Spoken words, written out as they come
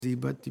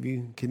but if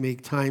you can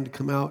make time to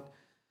come out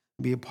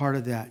and be a part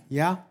of that.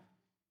 Yeah?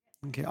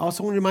 Okay.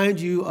 Also want to remind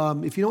you,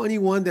 if you know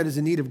anyone that is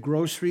in need of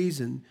groceries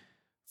and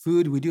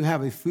food, we do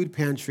have a food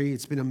pantry.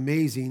 It's been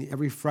amazing.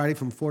 Every Friday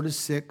from 4 to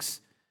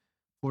 6,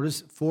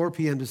 4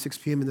 p.m. to 6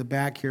 p.m. in the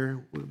back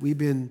here. We've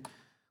been,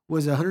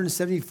 was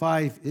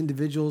 175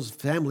 individuals,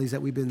 families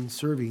that we've been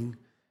serving.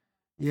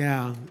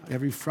 Yeah,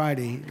 every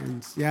Friday.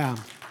 And yeah,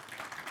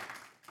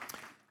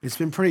 it's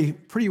been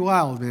pretty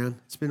wild, man.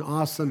 It's been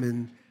awesome.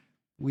 And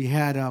we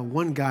had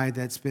one guy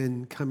that's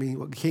been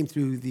came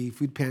through the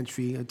food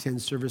pantry,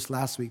 attend service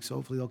last week, so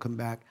hopefully they'll come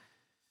back.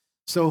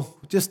 So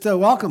just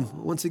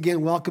welcome. Once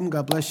again, welcome.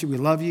 God bless you. We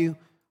love you.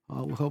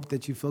 We hope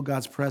that you feel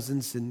God's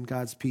presence and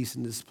God's peace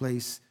in this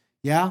place.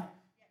 Yeah?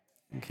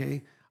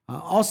 Okay.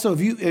 Also,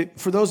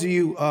 for those of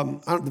you,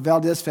 the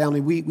Valdez family,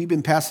 we've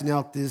been passing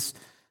out these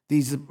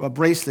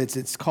bracelets.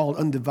 It's called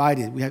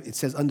Undivided. It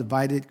says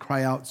Undivided,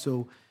 cry out.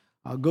 So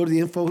go to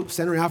the info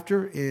center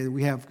after, and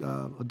we have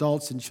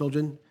adults and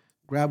children.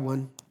 Grab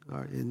one,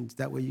 and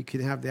that way you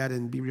can have that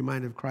and be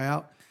reminded of cry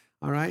out.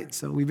 All right?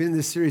 So we've been in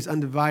this series,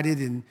 Undivided,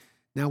 and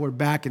now we're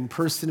back in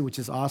person, which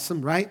is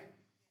awesome, right?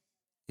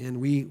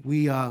 And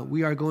we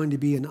are going to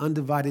be an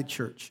undivided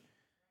church.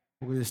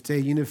 We're going to stay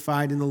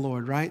unified in the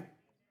Lord, right?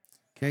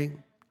 Okay?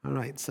 All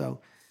right, so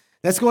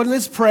let's go ahead and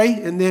let's pray,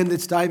 and then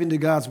let's dive into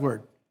God's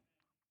word.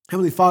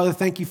 Heavenly Father,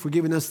 thank you for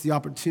giving us the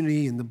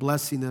opportunity and the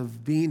blessing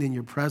of being in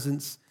your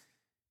presence.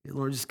 And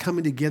Lord, just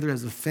coming together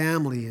as a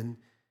family and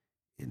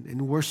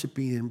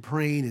worshiping and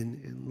praying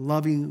and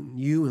loving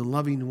you and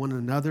loving one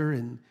another.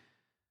 And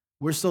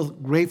we're so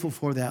grateful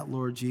for that,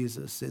 Lord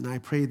Jesus. And I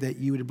pray that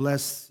you would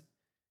bless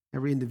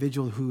every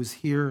individual who is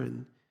here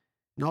and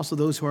also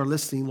those who are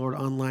listening, Lord,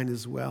 online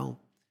as well.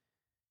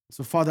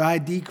 So, Father, I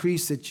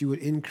decrease that you would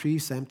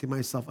increase. I empty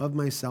myself of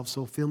myself.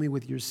 So fill me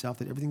with yourself,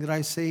 that everything that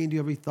I say and do,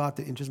 every thought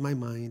that enters my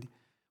mind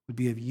would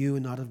be of you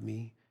and not of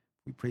me.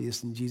 We pray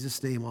this in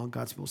Jesus' name. All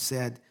God's people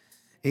said,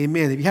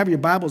 amen. If you have your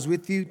Bibles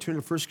with you, turn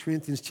to 1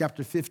 Corinthians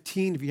chapter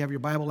 15. If you have your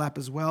Bible app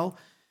as well,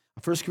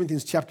 1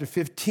 Corinthians chapter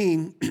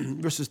 15,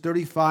 verses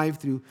 35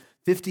 through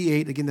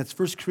 58. Again, that's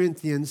 1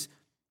 Corinthians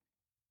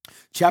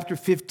chapter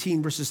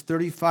 15, verses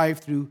 35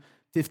 through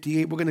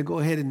 58. We're going to go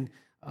ahead and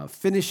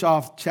finish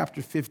off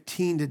chapter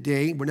 15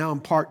 today. We're now in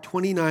part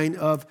 29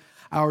 of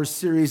our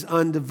series,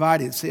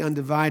 Undivided. Say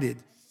Undivided.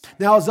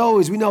 Now, as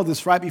always, we know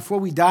this, right? Before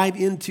we dive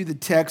into the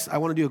text, I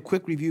want to do a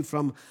quick review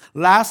from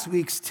last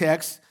week's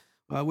text,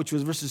 which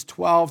was verses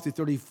 12 to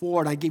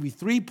 34. And I gave you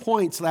 3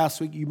 points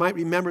last week. You might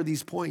remember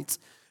these points.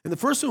 And the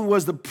first one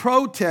was the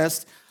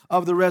protest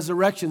of the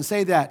resurrection.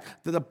 Say that,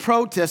 the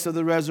protest of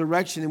the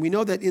resurrection. And we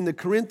know that in the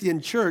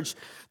Corinthian church,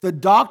 the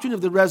doctrine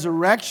of the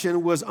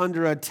resurrection was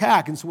under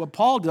attack. And so what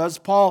Paul does,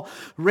 Paul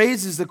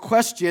raises the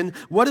question,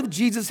 what if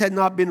Jesus had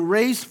not been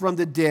raised from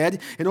the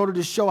dead, in order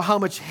to show how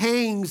much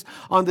hangs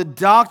on the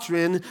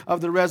doctrine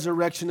of the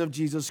resurrection of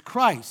Jesus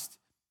Christ?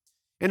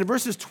 And in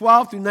verses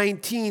 12 through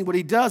 19, what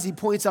he does, he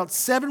points out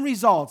 7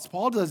 results.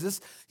 Paul does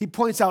this. He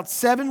points out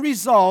 7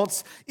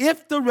 results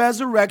if the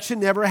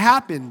resurrection never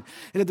happened.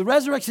 And if the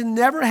resurrection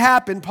never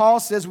happened, Paul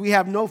says we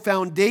have no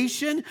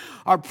foundation.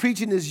 Our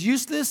preaching is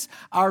useless.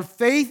 Our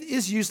faith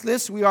is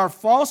useless. We are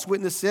false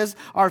witnesses.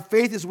 Our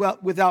faith is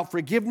without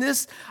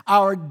forgiveness.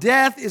 Our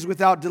death is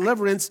without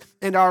deliverance.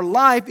 And our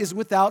life is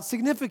without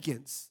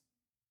significance.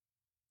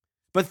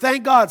 But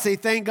thank God, say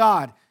thank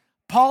God,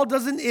 Paul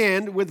doesn't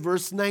end with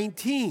verse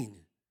 19.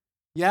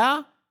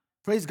 Yeah?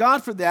 Praise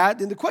God for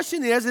that. And the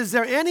question is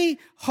there any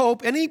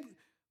hope, any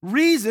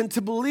reason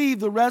to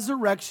believe the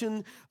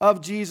resurrection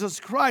of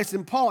Jesus Christ?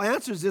 And Paul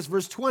answers this,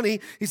 verse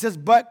 20. He says,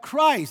 but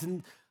Christ.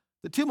 And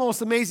the 2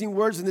 most amazing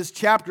words in this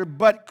chapter,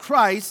 but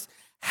Christ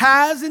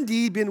has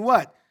indeed been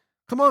what?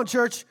 Come on,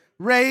 church.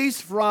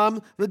 Raised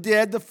from the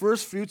dead, the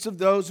first fruits of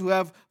those who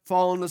have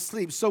fallen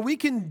asleep. So we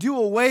can do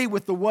away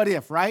with the what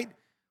if, right?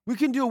 We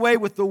can do away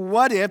with the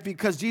what if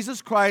because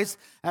Jesus Christ,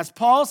 as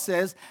Paul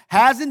says,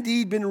 has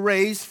indeed been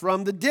raised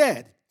from the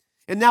dead.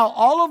 And now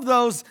all of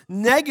those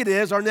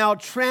negatives are now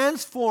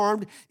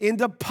transformed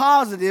into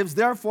positives.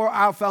 Therefore,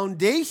 our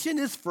foundation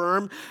is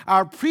firm,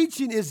 our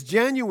preaching is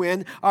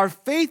genuine, our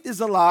faith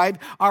is alive,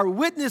 our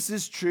witness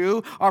is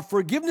true, our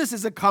forgiveness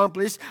is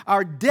accomplished,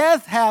 our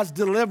death has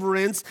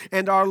deliverance,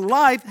 and our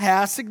life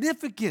has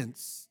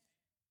significance.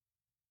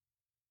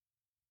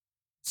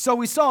 So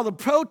we saw the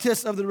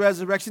protest of the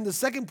resurrection. The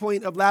second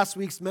point of last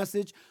week's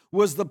message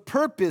was the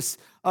purpose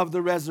of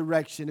the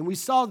resurrection. And we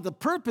saw that the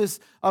purpose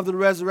of the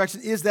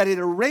resurrection is that it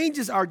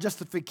arranges our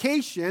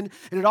justification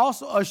and it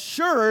also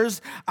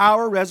assures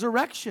our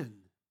resurrection.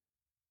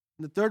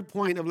 And the third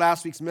point of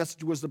last week's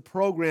message was the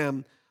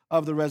program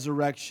of the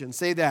resurrection.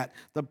 Say that,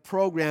 the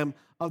program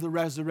of the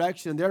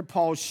resurrection. There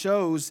Paul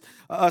shows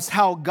us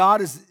how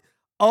God is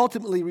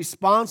ultimately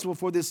responsible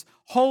for this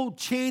whole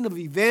chain of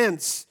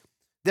events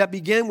that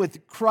began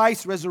with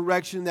Christ's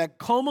resurrection that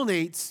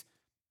culminates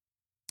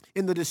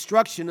in the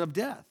destruction of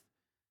death.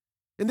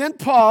 And then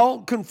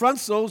Paul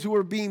confronts those who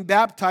are being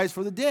baptized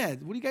for the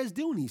dead. What are you guys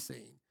doing, he's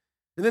saying?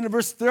 And then in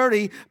verse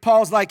 30,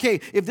 Paul's like, hey,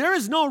 if there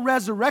is no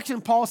resurrection,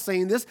 Paul's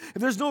saying this,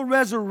 if there's no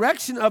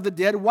resurrection of the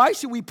dead, why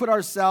should we put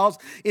ourselves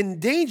in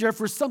danger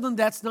for something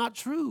that's not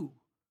true?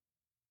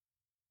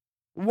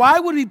 Why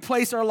would we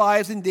place our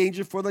lives in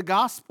danger for the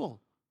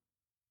gospel?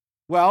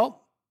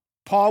 Well,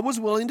 Paul was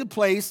willing to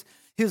place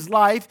his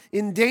life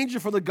in danger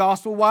for the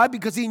gospel. Why?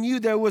 Because he knew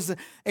there was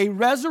a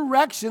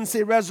resurrection,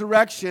 say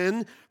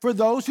resurrection, for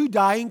those who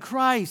die in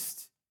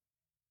Christ.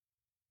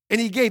 And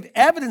he gave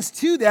evidence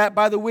to that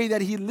by the way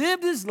that he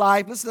lived his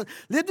life, listen,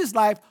 lived his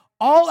life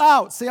all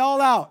out, say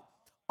all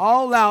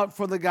out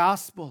for the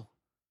gospel.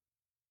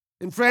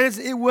 And friends,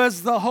 it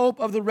was the hope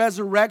of the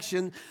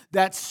resurrection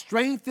that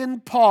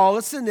strengthened Paul,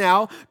 listen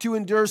now, to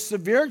endure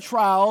severe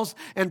trials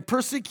and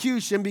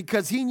persecution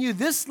because he knew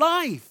this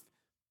life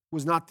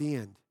was not the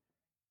end.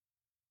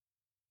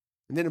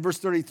 And then in verse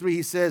 33,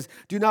 he says,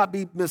 do not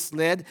be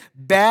misled.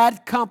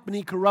 Bad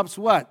company corrupts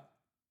what?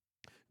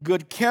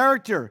 Good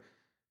character.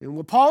 And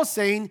what Paul's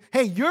saying,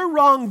 hey, your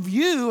wrong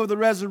view of the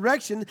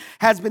resurrection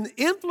has been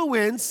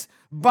influenced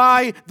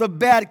by the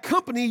bad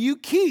company you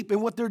keep.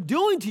 And what they're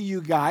doing to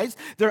you guys,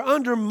 they're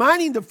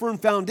undermining the firm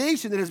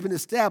foundation that has been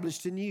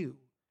established in you.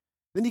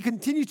 Then he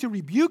continues to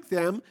rebuke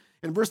them.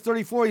 In verse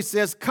 34, he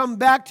says, come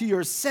back to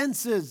your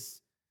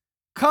senses.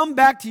 Come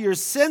back to your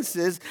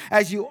senses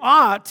as you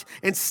ought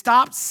and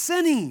stop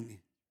sinning.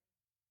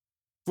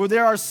 For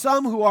there are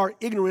some who are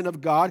ignorant of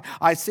God.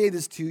 I say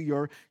this to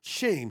your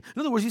shame.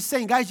 In other words, he's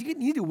saying, guys, you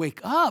need to wake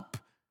up.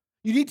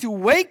 You need to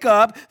wake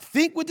up,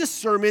 think with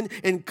discernment,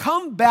 and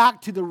come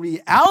back to the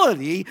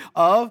reality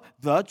of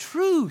the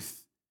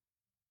truth.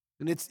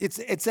 And it's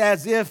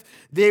as if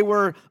they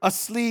were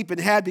asleep and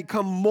had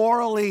become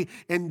morally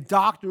and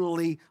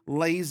doctrinally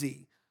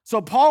lazy. So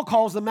Paul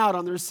calls them out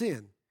on their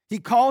sin. He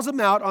calls them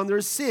out on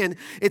their sin.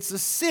 It's a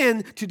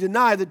sin to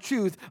deny the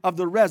truth of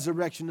the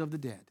resurrection of the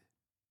dead.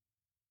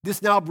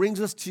 This now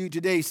brings us to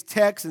today's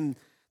text, and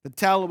the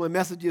title of my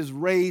message is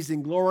Raised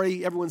in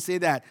Glory. Everyone say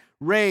that,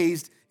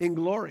 raised in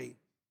glory.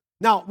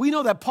 Now, we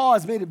know that Paul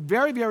has made it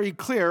very, very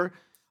clear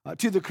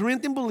to the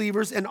Corinthian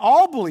believers and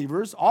all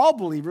believers,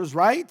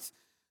 right?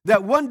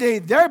 That one day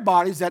their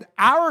bodies, that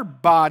our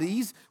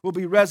bodies will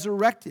be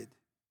resurrected.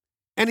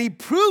 And he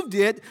proved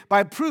it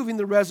by proving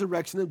the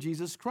resurrection of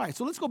Jesus Christ.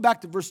 So let's go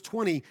back to verse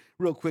 20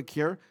 real quick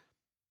here.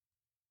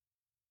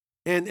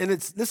 And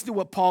listen to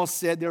what Paul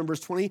said there in verse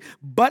 20.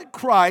 But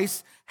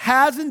Christ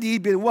has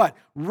indeed been what?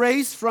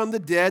 Raised from the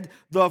dead,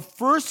 the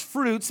first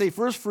fruits, say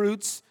first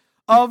fruits,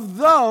 of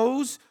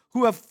those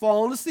who have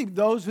fallen asleep,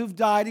 those who have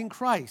died in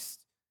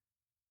Christ.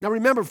 Now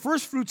remember,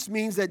 first fruits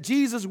means that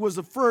Jesus was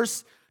the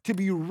first to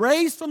be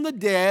raised from the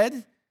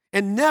dead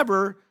and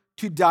never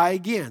to die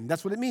again.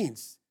 That's what it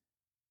means.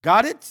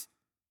 Got it?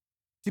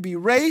 To be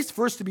raised,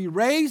 first to be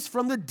raised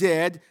from the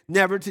dead,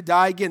 never to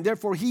die again.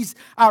 Therefore, he's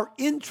our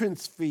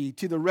entrance fee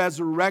to the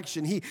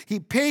resurrection. He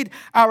paid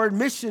our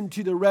admission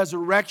to the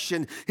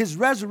resurrection. His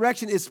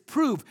resurrection is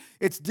proof.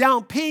 It's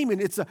down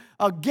payment. It's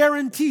a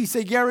guarantee,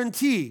 say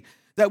guarantee,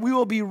 that we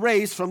will be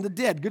raised from the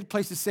dead. Good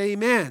place to say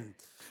amen.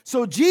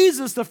 So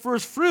Jesus, the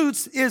first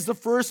fruits, is the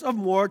first of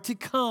more to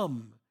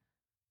come.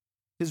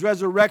 His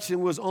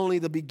resurrection was only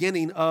the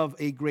beginning of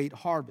a great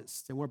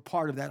harvest, and we're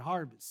part of that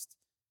harvest.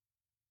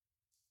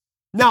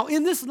 Now,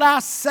 in this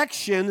last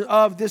section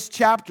of this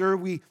chapter,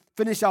 we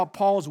finish out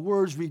Paul's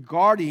words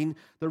regarding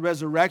the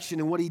resurrection.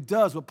 And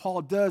what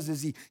Paul does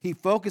is he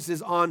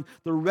focuses on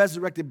the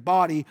resurrected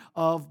body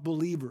of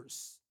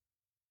believers.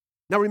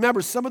 Now,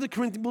 remember, some of the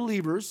Corinthian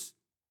believers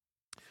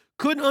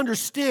couldn't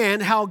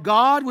understand how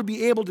God would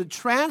be able to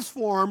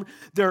transform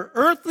their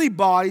earthly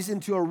bodies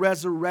into a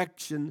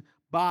resurrection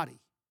body.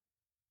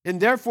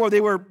 And therefore,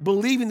 they were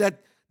believing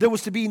that there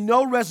was to be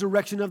no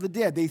resurrection of the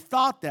dead. They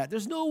thought that.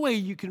 There's no way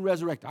you can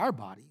resurrect our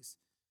bodies.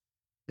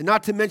 And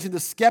not to mention the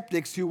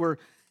skeptics who were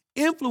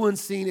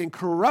influencing and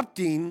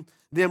corrupting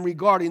them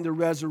regarding the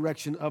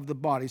resurrection of the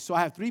body. So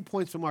I have 3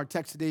 points from our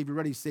text today. If you're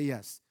ready, say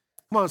yes.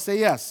 Come on, say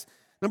yes.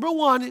 Number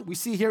one, we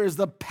see here is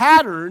the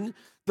pattern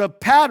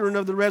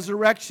of the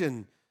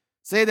resurrection.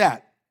 Say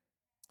that.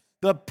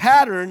 The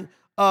pattern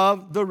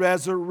of the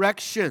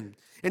resurrection.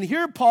 And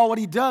here, Paul, what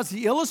he does,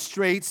 he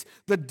illustrates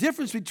the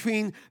difference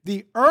between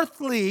the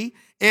earthly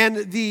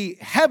and the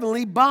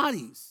heavenly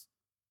bodies.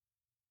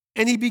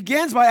 And he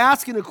begins by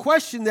asking a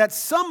question that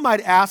some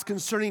might ask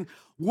concerning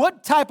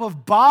what type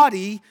of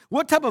body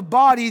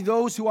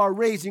those who are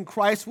raised in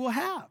Christ will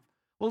have.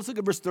 Well, let's look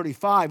at verse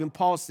 35, and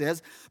Paul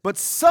says, but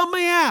some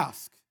may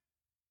ask,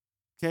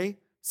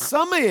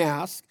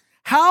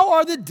 how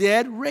are the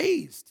dead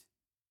raised?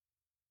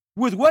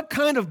 With what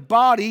kind of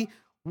body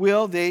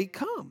will they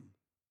come?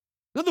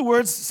 In other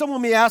words,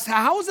 someone may ask,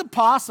 how is it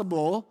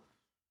possible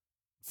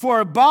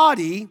for a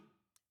body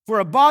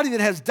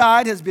that has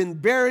died, has been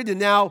buried, and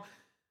now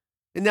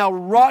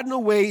rotten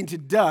away into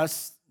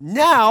dust,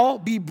 now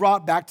be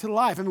brought back to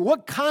life? I mean,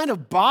 what kind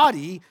of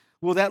body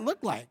will that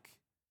look like?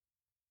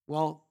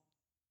 Well,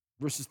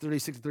 verses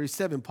 36 and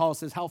 37, Paul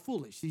says, how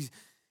foolish.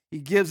 He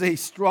gives a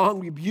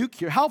strong rebuke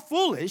here. How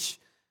foolish.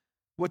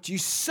 What you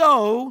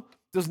sow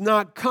does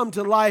not come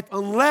to life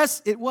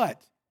unless it what?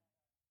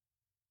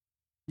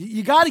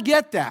 You got to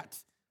get that.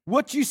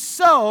 What you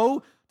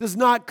sow does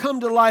not come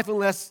to life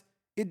unless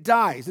it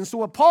dies. And so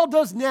what Paul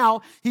does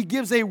now, he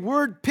gives a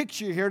word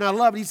picture here, and I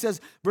love it. He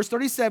says, verse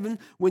 37,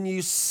 when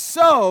you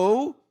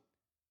sow,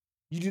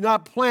 you do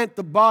not plant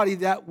the body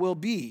that will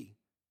be,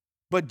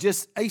 but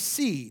just a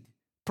seed,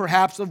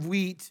 perhaps of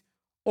wheat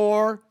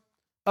or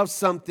of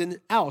something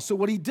else. So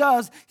what he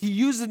does, he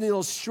uses an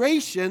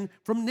illustration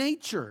from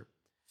nature.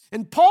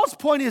 And Paul's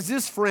point is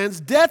this,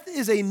 friends: death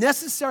is a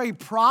necessary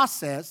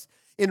process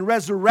in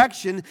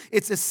resurrection.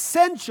 It's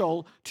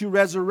essential to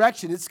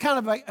resurrection. It's kind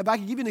of like, if I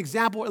can give you an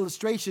example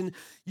illustration,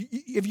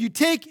 if you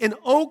take an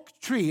oak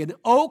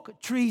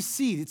tree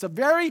seed, it's a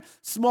very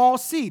small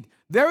seed,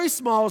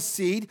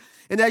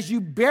 and as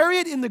you bury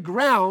it in the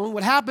ground,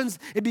 what happens,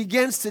 it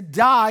begins to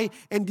die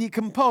and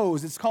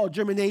decompose. It's called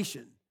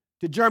germination,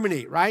 to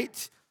germinate,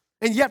 right?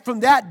 And yet from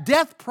that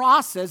death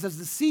process, as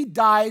the seed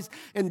dies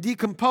and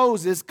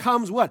decomposes,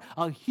 comes what?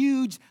 A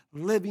huge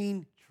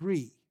living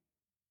tree.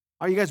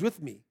 Are you guys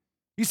with me?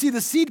 You see,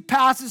 the seed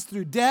passes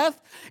through death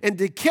and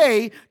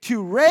decay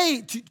to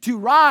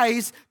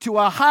rise to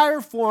a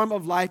higher form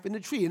of life in the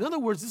tree. In other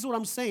words, this is what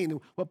I'm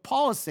saying. What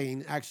Paul is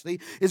saying,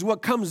 actually, is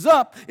what comes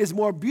up is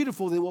more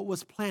beautiful than what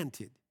was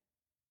planted.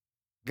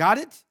 Got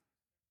it?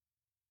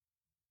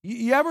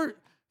 You ever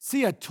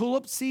see a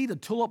tulip seed, a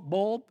tulip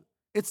bulb?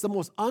 It's the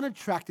most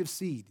unattractive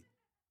seed.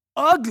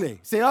 Ugly.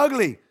 Say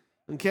ugly.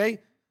 Okay?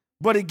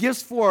 But it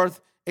gives forth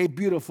a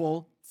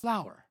beautiful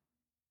flower.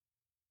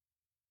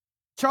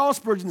 Charles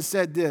Spurgeon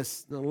said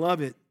this, and I love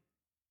it.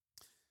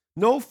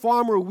 No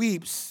farmer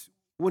weeps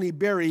when he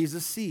buries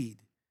a seed.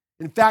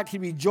 In fact, he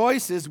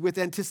rejoices with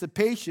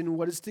anticipation in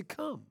what is to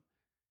come.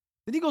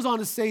 Then he goes on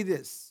to say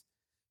this: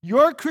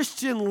 your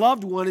Christian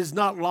loved one is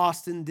not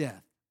lost in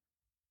death.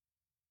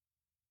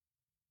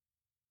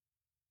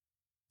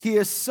 He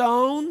is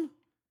sown,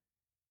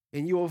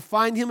 and you will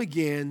find him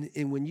again,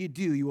 and when you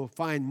do, you will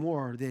find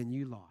more than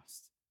you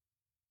lost.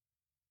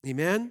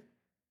 Amen?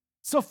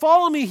 So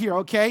follow me here,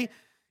 okay?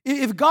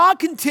 If God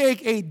can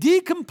take a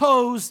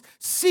decomposed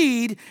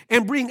seed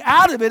and bring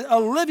out of it a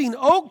living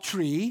oak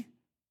tree,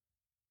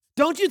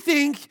 don't you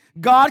think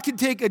God can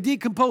take a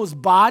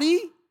decomposed body?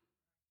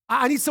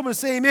 I need someone to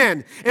say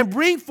amen. And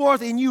bring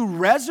forth a new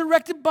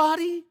resurrected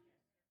body?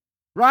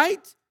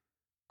 Right?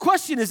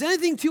 Question, is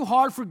anything too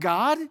hard for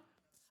God?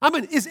 I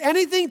mean, is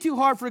anything too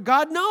hard for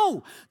God?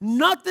 No.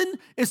 Nothing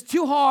is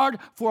too hard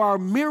for our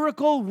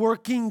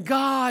miracle-working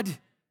God.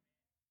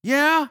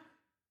 Yeah?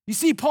 You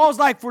see, Paul's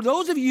like, for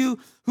those of you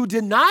who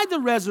deny the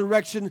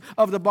resurrection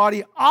of the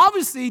body,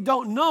 obviously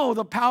don't know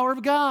the power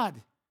of God.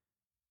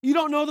 You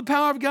don't know the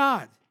power of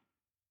God.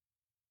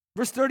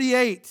 Verse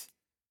 38,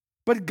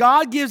 but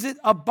God gives it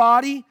a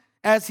body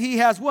as he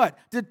has what?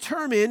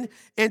 Determined,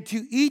 and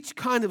to each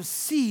kind of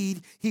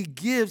seed, he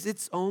gives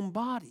its own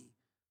body.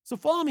 So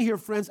follow me here,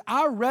 friends.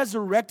 Our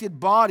resurrected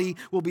body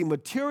will be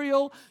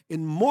material,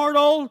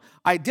 immortal,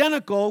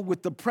 identical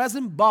with the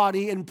present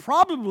body, and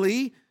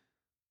probably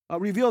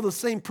reveal the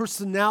same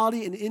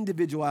personality and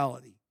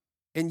individuality.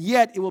 And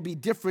yet it will be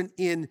different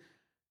in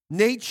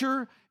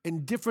nature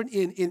and different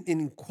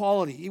in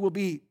quality. It will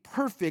be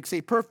perfect,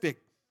 say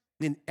perfect,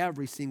 in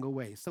every single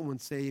way. Someone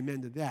say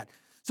amen to that.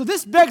 So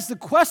this begs the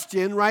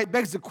question, right?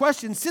 Begs the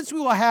question, since we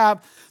will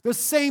have the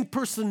same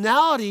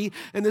personality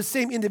and the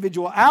same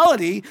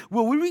individuality,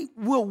 will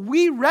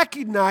we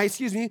recognize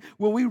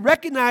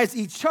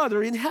each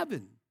other in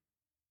heaven?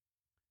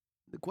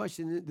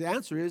 The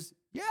answer is,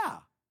 yeah.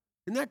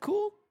 Isn't that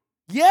cool?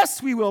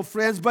 Yes, we will,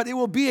 friends, but it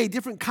will be a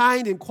different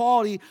kind and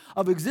quality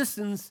of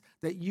existence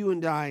that you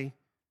and I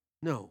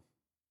know.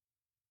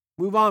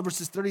 Move on,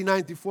 verses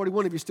 39 through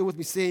 41. If you're still with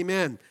me, say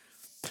amen.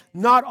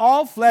 Not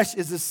all flesh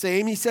is the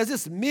same. He says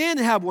this: men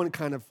have one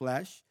kind of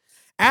flesh,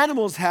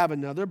 animals have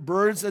another,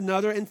 birds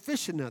another, and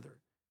fish another.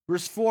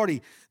 Verse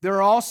 40, there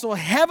are also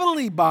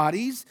heavenly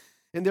bodies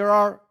and there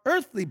are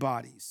earthly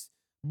bodies.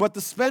 But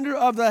the splendor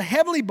of the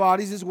heavenly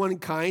bodies is one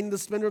kind, the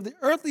splendor of the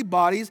earthly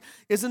bodies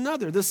is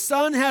another. The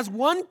sun has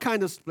one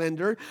kind of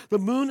splendor, the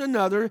moon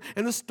another,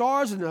 and the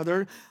stars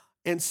another,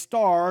 and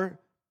star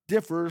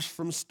differs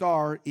from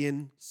star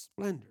in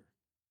splendor.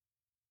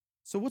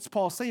 So what's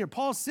Paul saying here?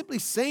 Paul is simply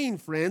saying,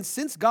 friends,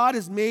 since God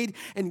has made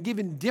and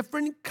given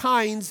different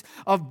kinds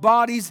of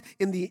bodies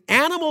in the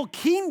animal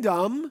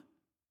kingdom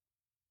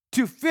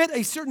to fit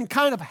a certain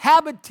kind of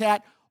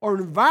habitat or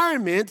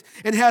environment,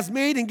 and has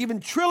made and given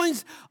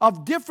trillions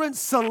of different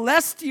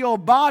celestial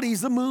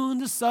bodies, the moon,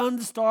 the sun,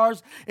 the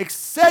stars,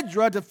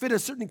 etc., to fit a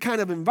certain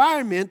kind of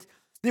environment,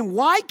 then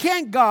why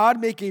can't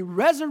God make a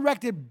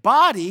resurrected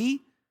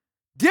body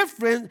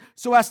different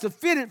so as to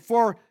fit it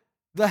for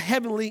the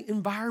heavenly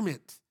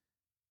environment,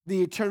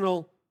 the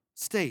eternal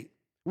state?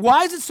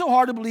 Why is it so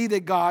hard to believe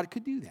that God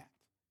could do that?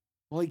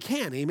 Well, he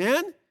can,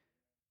 amen?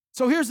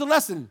 So here's the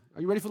lesson.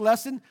 Are you ready for the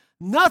lesson?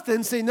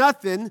 Nothing, say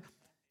nothing,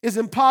 is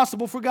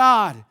impossible for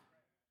God.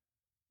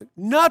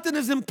 Nothing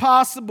is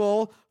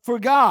impossible for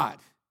God,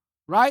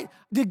 right?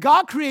 Did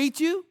God create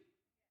you?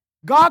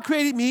 God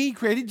created me, he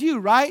created you,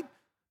 right?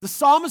 The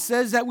psalmist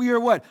says that we are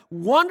what?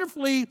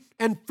 Wonderfully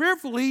and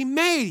fearfully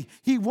made.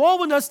 He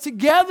woven us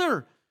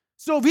together.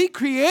 So if he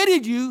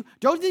created you,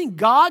 don't you think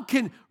God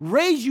can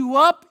raise you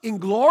up in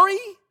glory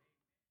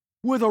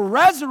with a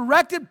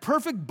resurrected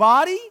perfect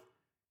body?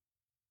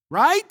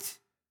 Right?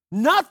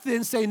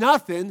 Nothing, say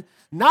nothing,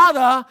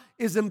 nada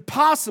is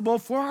impossible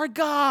for our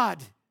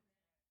God.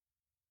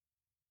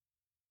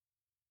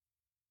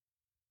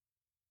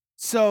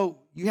 So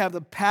you have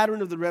the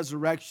pattern of the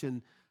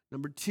resurrection.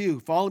 Number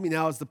 2, follow me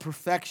now, is the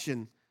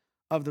perfection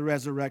of the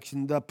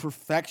resurrection. The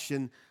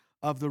perfection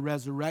of the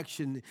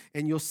resurrection.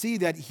 And you'll see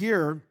that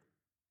here,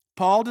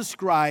 Paul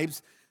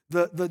describes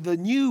the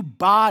new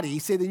body.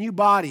 Say the new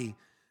body.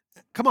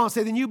 Come on,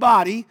 say the new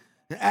body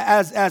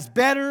as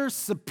better,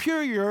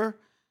 superior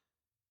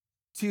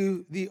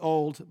to the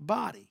old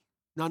body.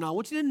 Now, I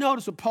want you to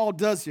notice what Paul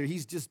does here.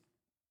 He's just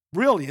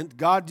brilliant.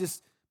 God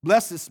just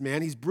bless this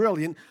man. He's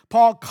brilliant.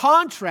 Paul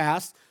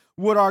contrasts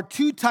what our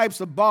two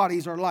types of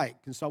bodies are like.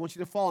 And so I want you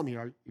to follow me.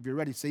 If you're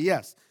ready, say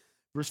yes.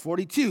 Verse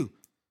 42.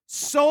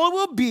 So it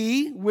will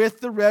be with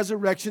the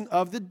resurrection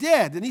of the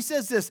dead. And he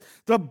says this,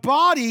 the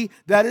body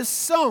that is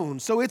sown.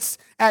 So it's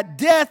at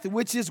death,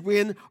 which is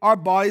when our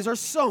bodies are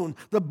sown.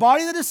 The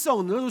body that is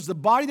sown, in other words, the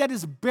body that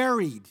is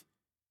buried.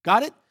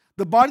 Got it?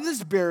 The body that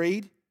is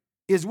buried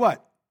is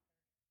what?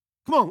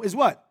 Come on, is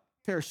what?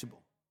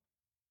 Perishable.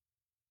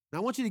 Now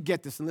I want you to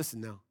get this and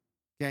listen now,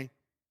 okay?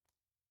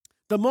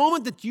 The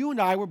moment that you and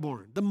I were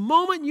born,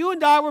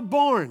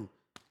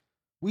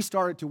 we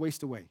started to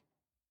waste away.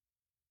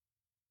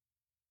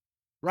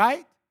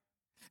 Right?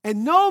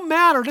 And no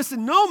matter,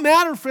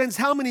 friends,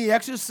 how many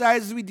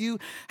exercises we do,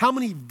 how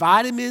many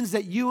vitamins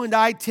that you and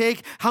I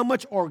take, how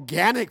much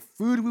organic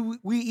food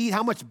we eat,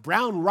 how much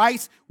brown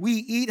rice we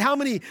eat, how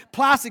many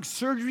plastic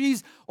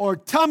surgeries or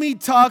tummy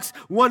tucks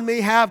one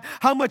may have,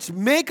 how much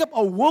makeup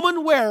a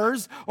woman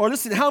wears, or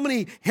listen, how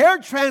many hair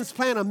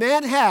transplant a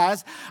man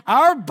has,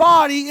 our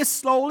body is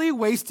slowly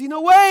wasting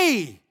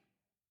away.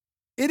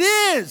 It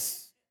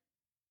is.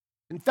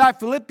 In fact,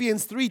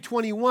 Philippians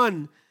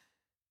 3:21,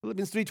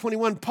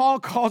 Paul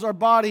calls our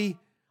bodies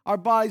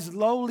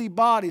lowly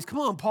bodies. Come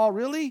on, Paul,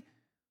 really?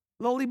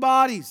 Lowly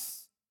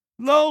bodies.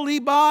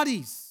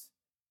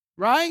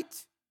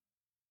 Right?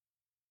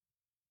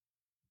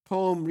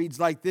 Poem reads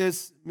like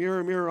this,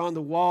 mirror, mirror on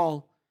the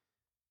wall,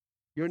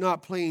 you're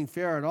not playing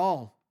fair at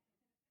all.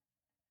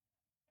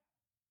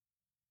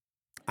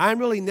 I'm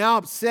really now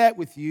upset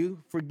with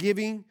you for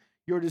giving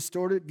your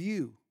distorted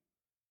view.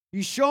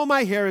 You show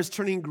my hair is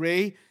turning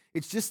gray.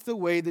 It's just the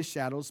way the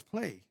shadows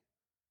play.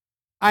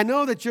 I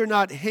know that you're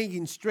not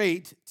hanging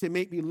straight to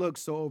make me look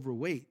so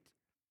overweight.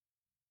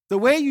 The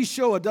way you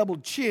show a double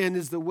chin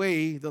is the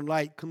way the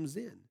light comes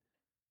in.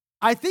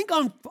 I think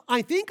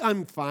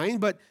I'm fine,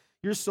 but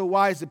you're so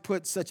wise to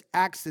put such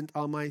accent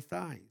on my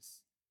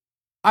thighs.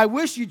 I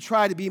wish you'd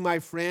try to be my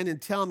friend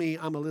and tell me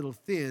I'm a little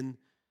thin.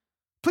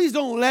 Please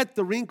don't let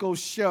the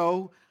wrinkles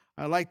show.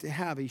 I like to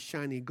have a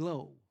shiny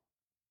glow.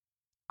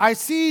 I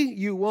see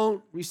you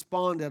won't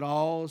respond at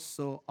all,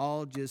 so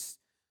I'll just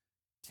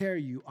tear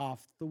you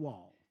off the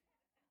wall.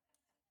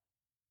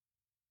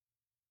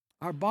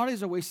 Our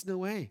bodies are wasting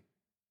away.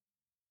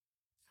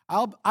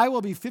 I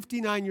will be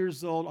 59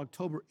 years old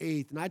October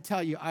 8th, and I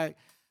tell you,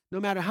 no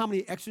matter how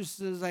many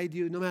exercises I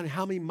do, no matter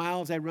how many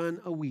miles I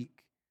run a week,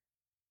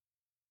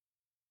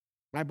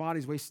 my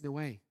body's wasting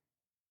away.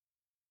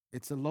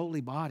 It's a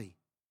lowly body.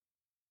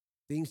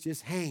 Things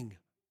just hang.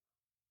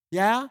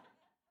 Yeah?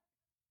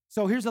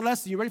 So here's the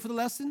lesson. You ready for the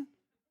lesson?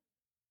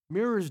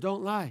 Mirrors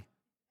don't lie.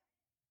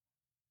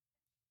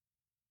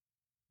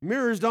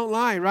 Mirrors don't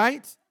lie,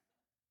 right?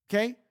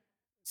 Okay?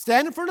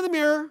 Stand in front of the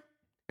mirror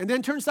and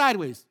then turn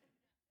sideways.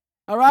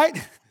 All right?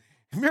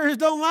 Mirrors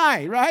don't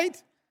lie, right?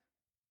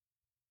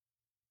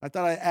 I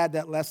thought I'd add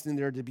that lesson in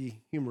there to be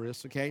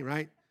humorous, okay,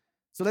 right?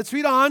 So let's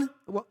read on.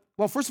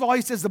 Well, first of all,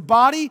 he says the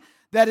body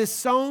that is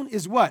sown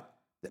is what?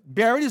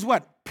 Buried is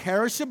what?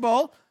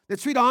 Perishable.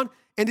 Let's read on.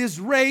 And is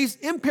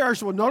raised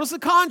imperishable. Notice the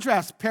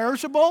contrast.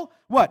 Perishable,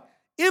 what?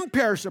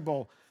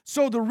 Imperishable.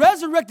 So the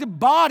resurrected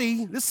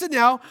body, listen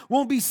now,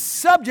 won't be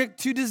subject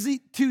to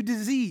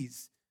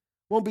disease.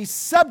 Won't be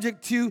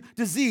subject to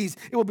disease.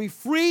 It will be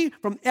free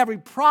from every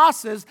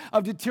process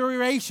of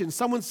deterioration.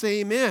 Someone say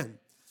amen.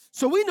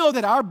 So we know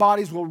that our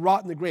bodies will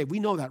rot in the grave. We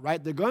know that,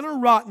 right? They're going to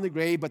rot in the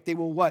grave, but they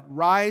will what?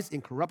 Rise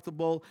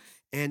incorruptible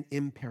and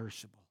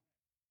imperishable.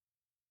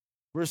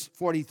 Verse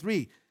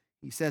 43,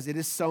 he says it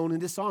is sown in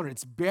dishonor.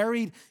 It's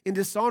buried in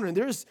dishonor. And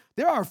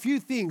there are a few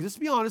things, let's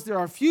be honest, there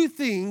are a few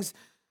things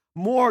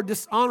more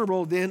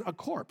dishonorable than a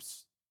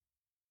corpse.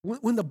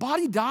 When the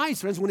body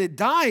dies, friends, when it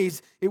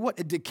dies,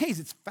 it decays.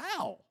 It's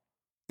foul.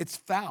 It's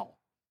foul.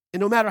 And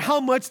no matter how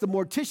much the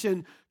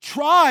mortician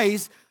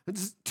tries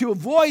to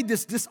avoid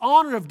this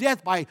dishonor of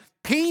death by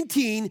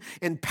painting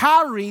and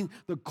powdering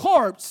the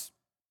corpse,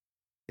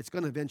 it's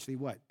going to eventually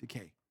what?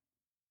 Decay.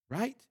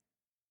 Right?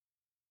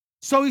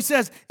 So he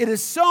says, it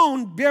is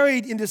sown,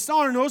 buried in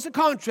dishonor. Notice the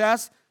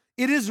contrast.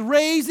 It is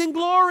raised in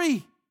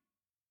glory.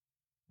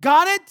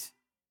 Got it?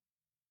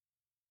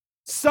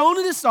 sown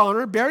in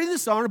dishonor, buried in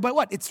dishonor, but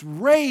what? It's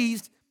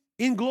raised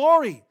in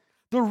glory.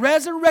 The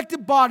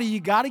resurrected body, you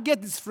got to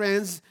get this,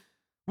 friends,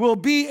 will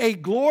be a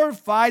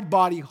glorified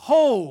body,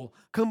 whole,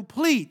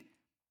 complete,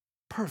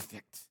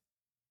 perfect.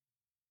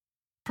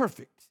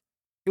 Perfect.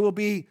 It will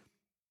be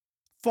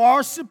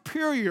far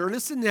superior,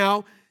 listen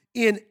now,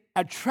 in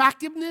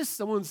attractiveness,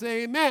 someone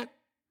say amen,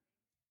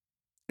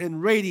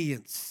 and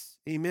radiance,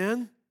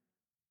 amen.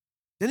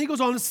 Then he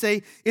goes on to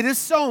say, it is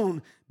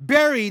sown,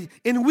 buried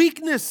in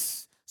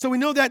weakness. So we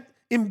know that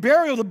in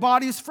burial, the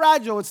body is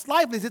fragile, it's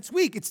lifeless, it's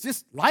weak, it's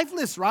just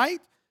lifeless, right?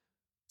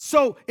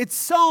 So it's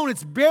sown,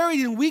 it's buried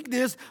in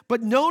weakness,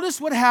 but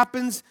notice what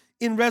happens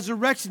in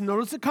resurrection.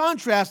 Notice the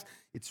contrast.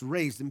 It's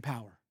raised in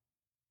power.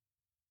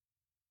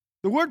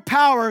 The word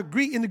power,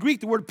 in the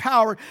Greek, the word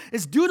power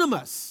is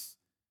dunamis.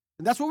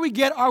 And that's where we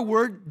get our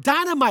word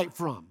dynamite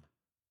from.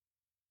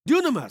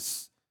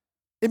 Dunamis.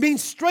 It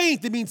means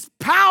strength. It means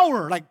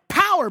power, like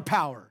power,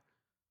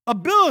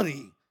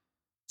 ability.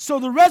 So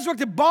the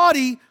resurrected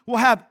body will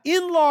have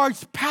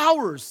enlarged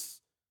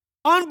powers,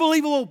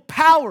 unbelievable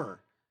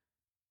power.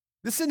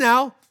 Listen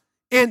now,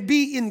 and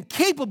be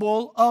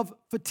incapable of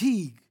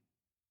fatigue.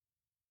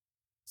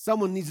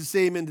 Someone needs to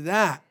say amen to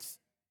that.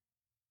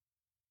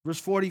 Verse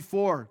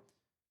 44.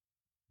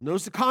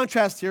 Notice the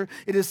contrast here.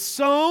 It is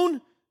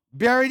sown,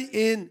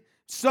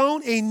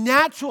 sown a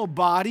natural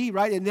body,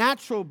 right? A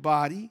natural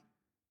body.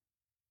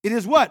 It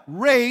is what?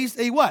 Raised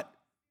a what?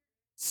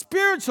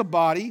 Spiritual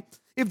body.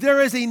 If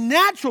there is a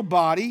natural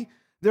body,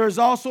 there is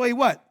also a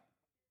what?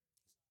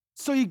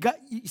 So you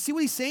see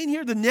what he's saying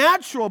here? The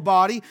natural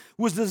body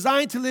was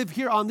designed to live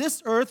here on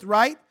this earth,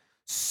 right?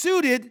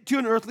 Suited to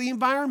an earthly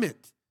environment.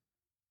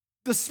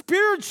 The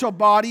spiritual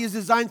body is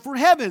designed for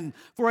heaven,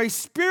 for a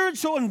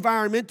spiritual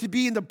environment to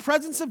be in the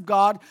presence of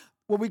God,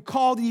 what we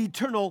call the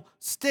eternal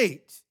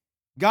state.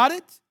 Got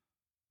it?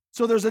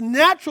 So there's a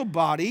natural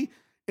body,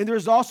 and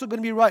there's also going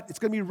to be what? It's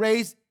going to be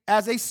raised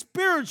as a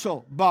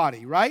spiritual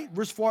body, right?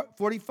 Verse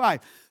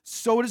 45.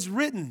 So it is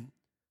written.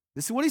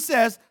 This is what he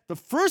says. The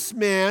first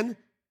man,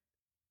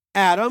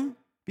 Adam,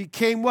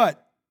 became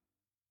what?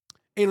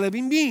 A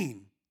living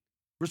being.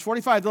 Verse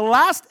 45. The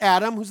last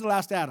Adam, who's the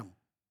last Adam?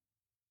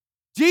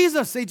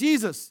 Jesus, say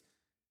Jesus,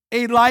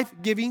 a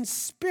life-giving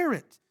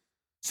spirit.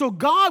 So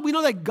God, we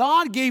know that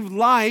God gave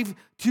life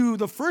to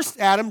the first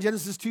Adam.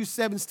 Genesis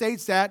 2:7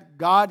 states that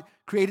God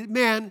created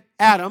man,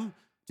 Adam,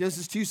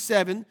 Genesis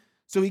 2:7.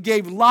 So he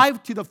gave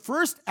life to the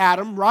first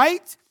Adam,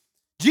 right?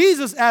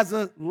 Jesus as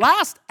the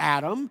last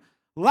Adam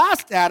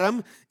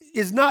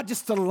is not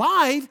just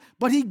alive,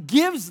 but he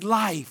gives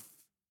life.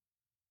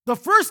 The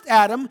first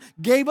Adam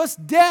gave us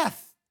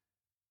death.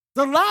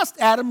 The last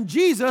Adam,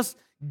 Jesus,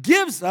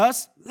 gives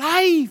us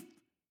life.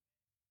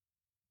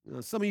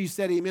 Some of you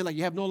said amen like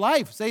you have no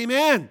life. Say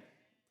amen.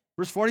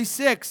 Verse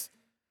 46.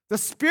 The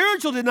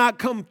spiritual did not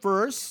come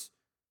first,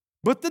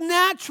 but the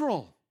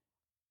natural.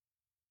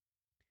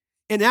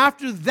 And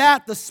after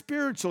that, the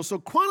spiritual. So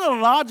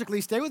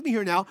chronologically, stay with me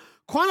here now.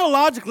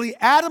 Chronologically,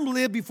 Adam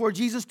lived before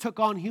Jesus took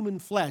on human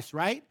flesh,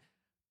 right?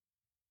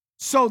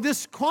 So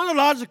this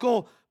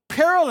chronological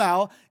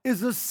parallel is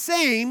the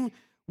same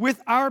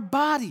with our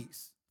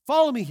bodies.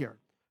 Follow me here.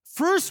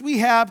 First, we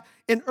have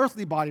an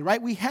earthly body,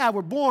 right?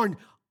 We're born,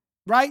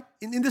 right,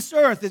 in this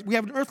earth. We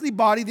have an earthly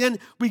body, then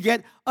we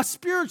get a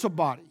spiritual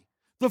body.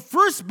 The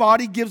first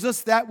body gives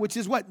us that which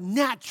is what?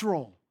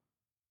 Natural.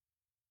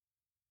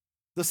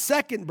 The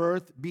second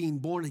birth, being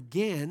born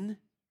again,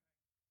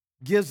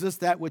 gives us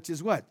that which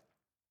is what?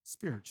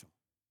 Spiritual.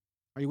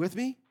 Are you with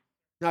me?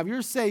 Now, if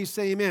you're saved,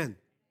 say amen.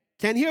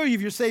 Can't hear you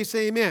if you're saved,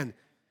 say amen.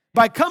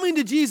 By coming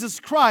to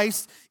Jesus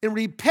Christ in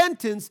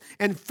repentance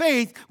and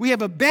faith, we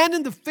have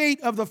abandoned the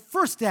fate of the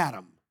first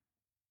Adam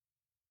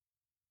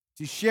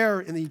to share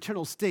in the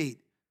eternal state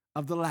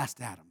of the last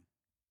Adam.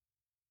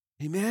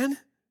 Amen?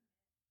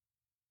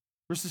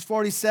 Verses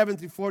 47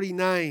 through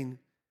 49.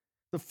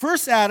 The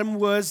first Adam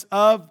was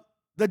of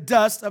the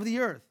dust of the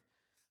earth.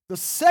 The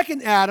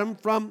second man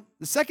from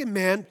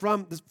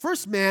the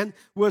first man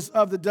was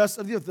of the dust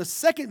of the earth. The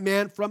second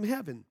man from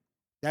heaven.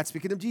 That's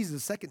speaking of Jesus, the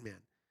second man.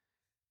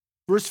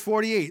 Verse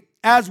 48,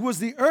 as was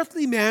the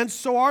earthly man,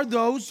 so are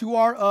those who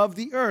are of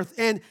the earth.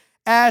 And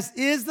as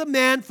is the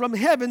man from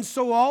heaven,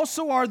 so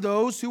also are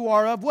those who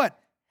are of what?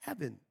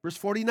 Heaven. Verse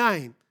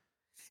 49,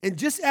 and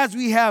just as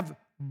we have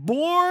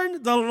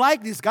borne the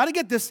likeness, got to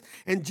get this,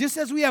 and just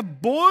as we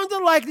have borne the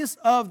likeness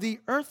of the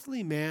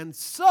earthly man,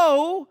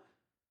 so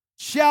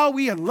shall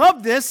we, and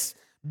love this,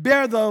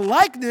 bear the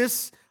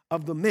likeness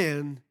of the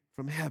man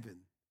from heaven.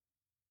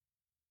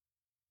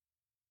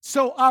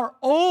 So our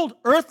old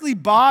earthly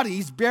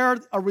bodies bear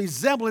a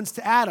resemblance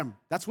to Adam.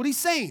 That's what he's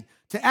saying,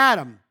 to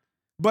Adam.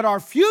 But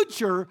our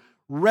future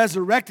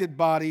resurrected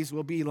bodies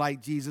will be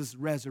like Jesus'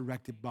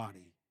 resurrected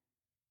body.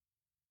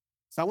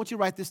 So I want you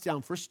to write this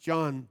down. 1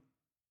 John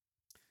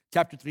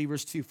chapter 3,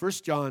 verse 2. 1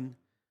 John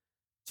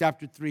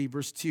chapter 3,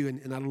 verse 2.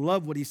 And I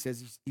love what he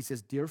says. He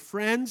says, dear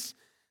friends,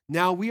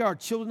 now we are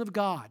children of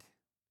God.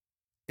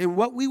 And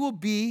what we will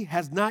be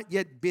has not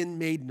yet been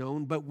made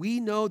known, but we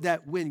know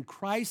that when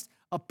Christ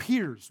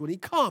appears, when he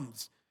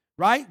comes,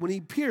 right? When he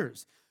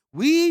appears.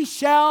 We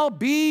shall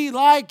be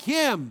like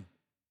him.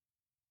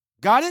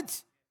 Got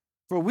it?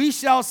 For we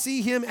shall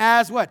see him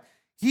as what?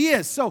 He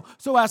is. So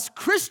as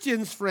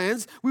Christians,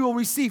 friends, we will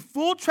receive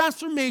full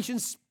transformation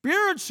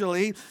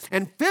spiritually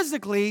and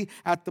physically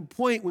at the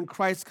point when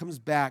Christ comes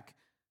back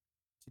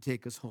to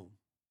take us home.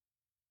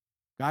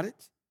 Got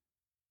it?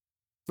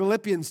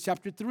 Philippians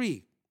chapter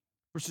 3,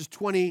 verses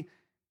 20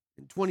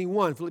 and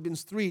 21.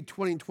 Philippians 3,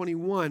 20 and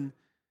 21.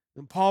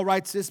 And Paul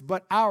writes this,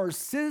 but our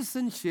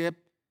citizenship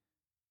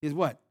is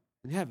what?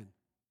 In heaven.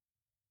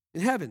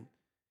 In heaven.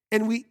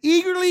 And we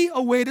eagerly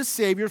await a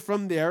Savior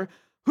from there.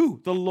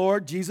 Who? The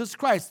Lord Jesus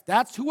Christ.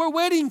 That's who we're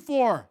waiting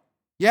for.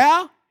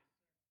 Yeah?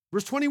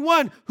 Verse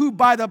 21, who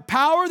by the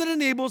power that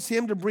enables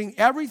him to bring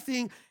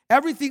everything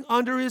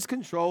under his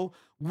control,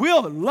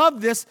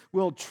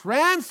 will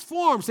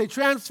transform, say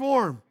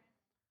transform,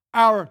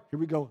 our, here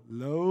we go,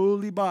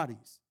 lowly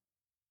bodies,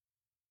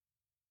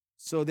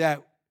 so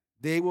that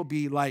they will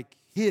be like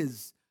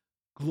his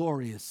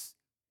glorious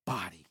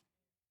body.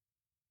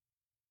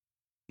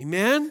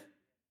 Amen?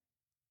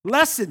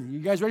 Lesson. You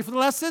guys ready for the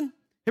lesson?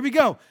 Here we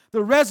go.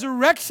 The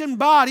resurrection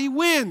body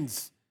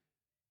wins.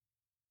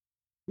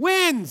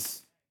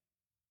 Wins.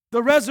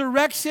 The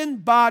resurrection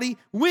body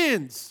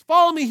wins.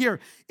 Follow me here.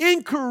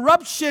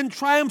 Incorruption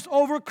triumphs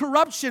over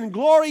corruption.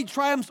 Glory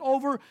triumphs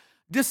over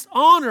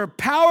dishonor.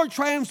 Power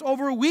triumphs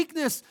over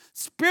weakness.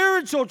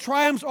 Spiritual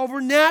triumphs over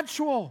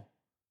natural.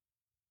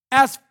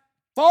 As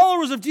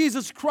followers of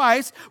Jesus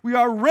Christ, we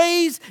are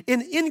raised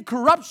in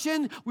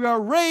incorruption. We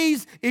are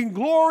raised in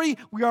glory.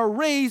 We are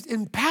raised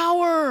in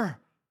power.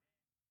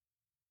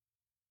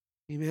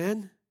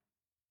 Amen?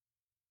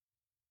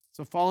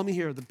 So follow me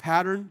here. The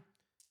pattern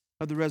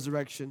of the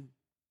resurrection.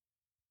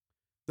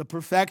 The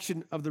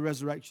perfection of the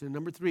resurrection. And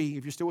number 3,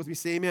 if you're still with me,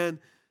 say amen.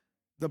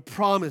 The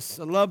promise.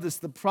 I love this.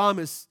 The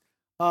promise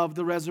of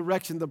the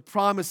resurrection. The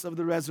promise of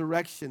the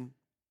resurrection.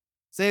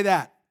 Say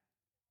that.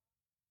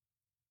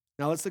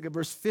 Now let's look at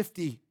verse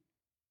 50.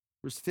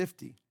 Verse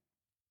 50.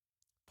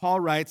 Paul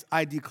writes,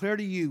 I declare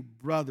to you,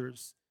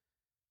 brothers,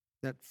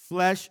 that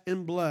flesh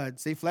and blood,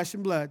 say flesh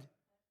and blood,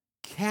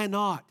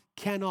 cannot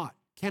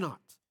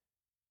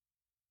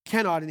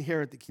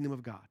inherit the kingdom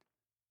of God.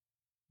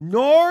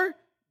 Nor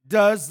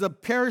does the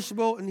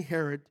perishable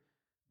inherit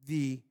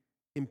the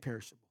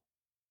imperishable.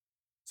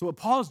 So what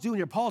Paul's doing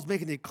here, Paul's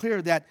making it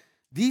clear that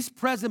these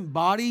present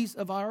bodies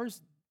of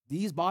ours,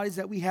 these bodies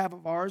that we have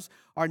of ours,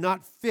 are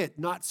not fit,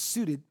 not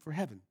suited for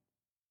heaven.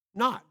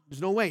 Not.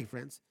 There's no way,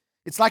 friends.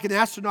 It's like an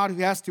astronaut who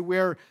has to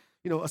wear,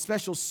 a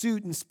special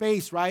suit in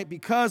space, right?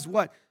 Because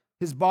what?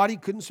 His body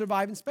couldn't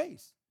survive in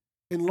space.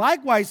 And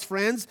likewise,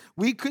 friends,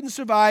 we couldn't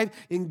survive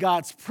in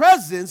God's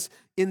presence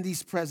in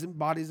these present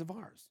bodies of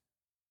ours.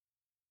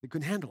 We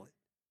couldn't handle it.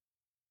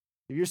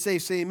 If you're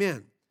saved, say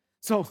amen.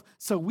 So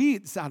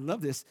I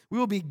love this. We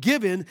will be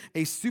given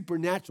a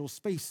supernatural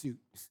spacesuit.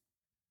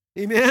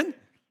 Amen?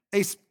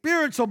 A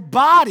spiritual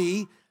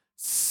body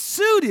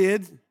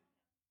suited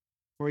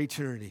for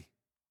eternity.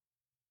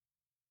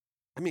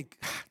 I mean,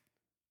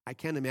 I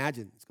can't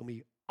imagine. It's going to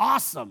be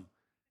awesome,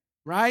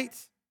 right?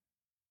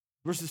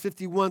 Verses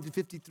 51 through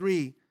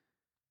 53.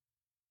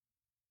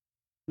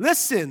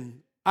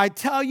 Listen, I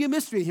tell you a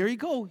mystery. Here you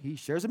go. He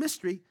shares a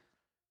mystery.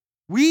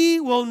 We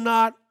will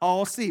not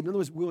all sleep. In other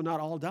words, we will not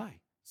all die.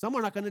 Some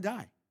are not going to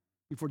die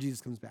before Jesus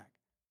comes back.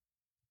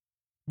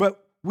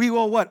 But we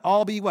will what?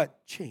 All be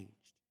what? Changed.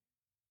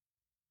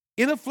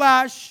 In a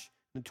flash,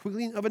 in the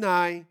twinkling of an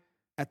eye,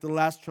 at the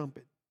last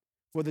trumpet.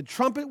 For the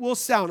trumpet will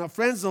sound. Now,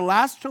 friends, the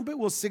last trumpet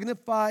will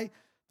signify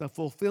the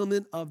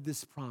fulfillment of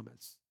this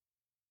promise.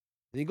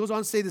 And he goes on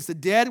to say this, the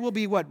dead will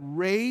be what?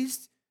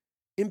 Raised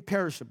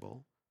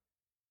imperishable,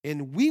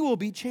 and we will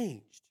be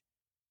changed.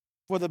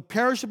 For the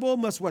perishable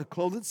must what?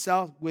 Clothe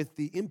itself with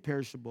the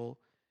imperishable,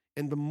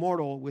 and the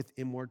mortal with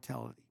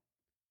immortality.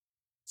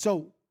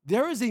 So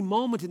there is a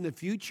moment in the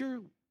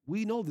future,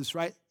 we know this,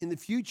 right? In the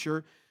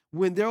future,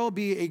 when there will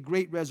be a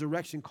great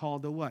resurrection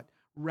called the what?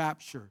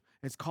 Rapture.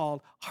 It's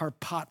called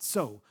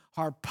harpazo.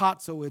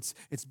 Harpazo,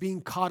 it's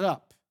being caught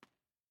up.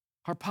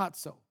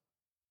 Harpazo,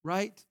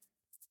 right?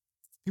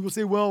 People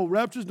say, well,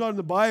 rapture's not in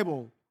the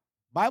Bible.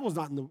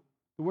 The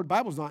word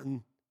Bible's not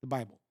in the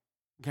Bible,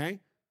 okay?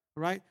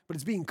 All right? But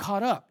it's being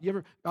caught up.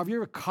 Have you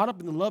ever caught up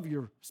in the love of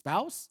your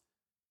spouse?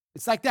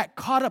 It's like that,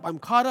 caught up. I'm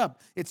caught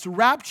up. It's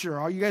rapture.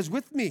 Are you guys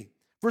with me?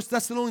 1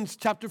 Thessalonians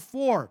chapter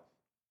 4,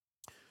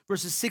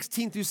 verses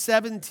 16 through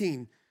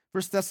 17.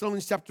 1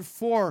 Thessalonians chapter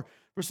 4,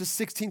 verses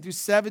 16 through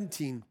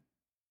 17.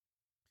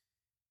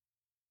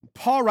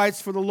 Paul writes,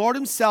 for the Lord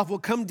himself will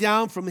come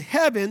down from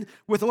heaven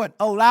with what?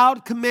 A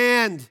loud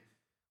command,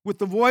 with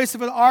the voice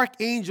of an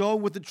archangel,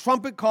 with the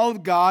trumpet call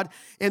of God,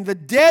 and the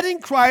dead in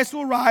Christ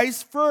will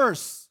rise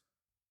first.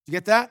 You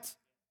get that?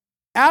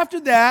 After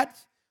that,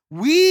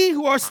 we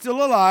who are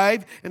still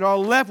alive and are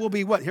left will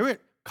be what? Hear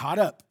it? Caught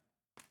up.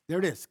 There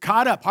it is.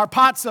 Caught up.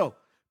 Harpazo.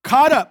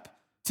 Caught up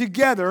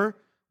together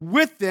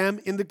with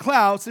them in the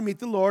clouds to meet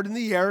the Lord in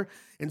the air.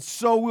 And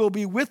so we'll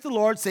be with the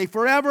Lord, say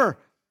forever.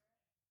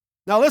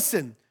 Now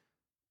listen.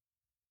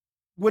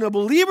 When a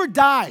believer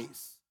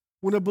dies,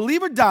 when a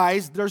believer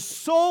dies, their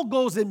soul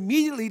goes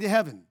immediately to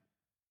heaven.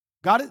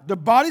 Got it? Their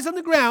body's on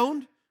the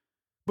ground,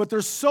 but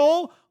their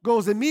soul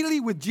goes immediately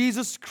with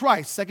Jesus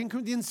Christ. 2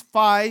 Corinthians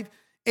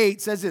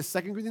 5:8 says this.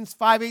 2 Corinthians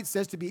 5:8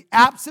 says to be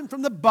absent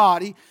from the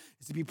body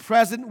is to be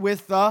present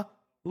with the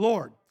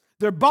Lord.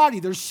 Their body,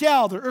 their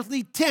shell, their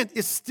earthly tent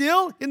is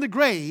still in the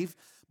grave,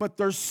 but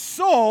their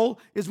soul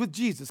is with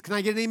Jesus. Can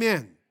I get an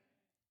amen?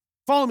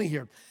 Follow me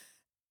here.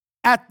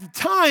 At the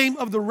time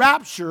of the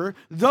rapture,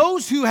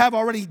 those who have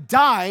already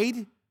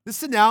died,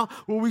 listen now,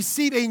 will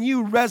receive a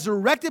new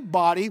resurrected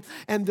body,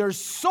 and their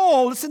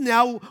soul, listen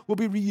now, will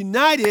be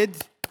reunited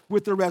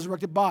with their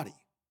resurrected body.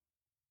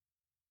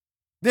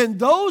 Then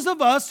those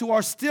of us who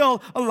are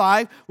still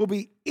alive will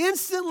be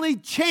instantly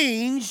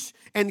changed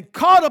and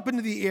caught up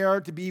into the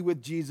air to be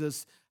with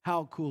Jesus.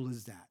 How cool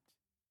is that?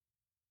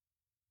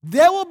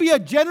 There will be a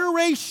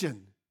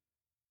generation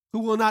who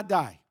will not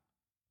die.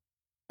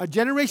 A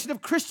generation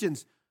of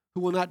Christians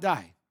who will not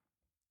die.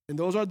 And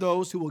those are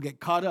those who will get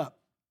caught up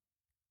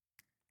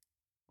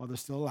while they're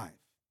still alive.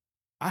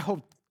 I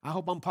hope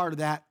I'm part of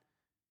that.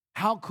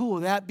 How cool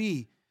will that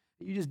be?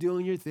 You're just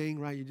doing your thing,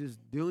 right? You're just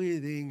doing your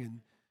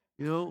thing,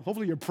 and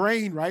hopefully you're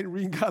praying, right, and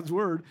reading God's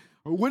word,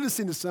 or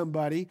witnessing to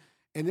somebody,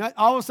 and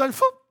all of a sudden,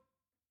 whoop,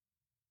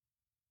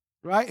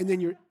 right? And then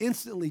you're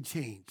instantly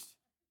changed.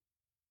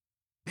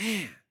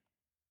 Man,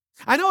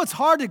 I know it's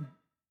hard to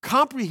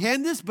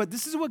comprehend this, but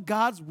this is what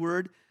God's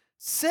word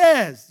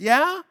says,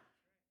 yeah?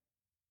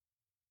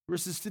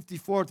 Verses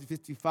 54 to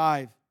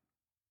 55.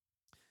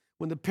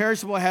 When the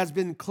perishable has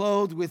been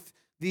clothed with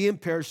the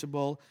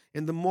imperishable,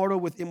 and the mortal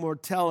with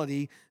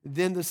immortality,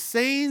 then the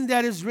saying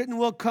that is written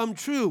will come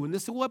true. And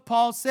this is what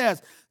Paul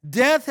says.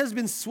 Death has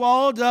been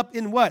swallowed up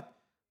in what?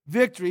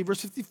 Victory.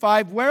 Verse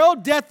 55, where, O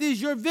death, is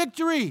your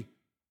victory?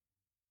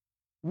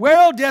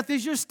 Where, O death,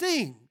 is your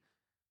sting?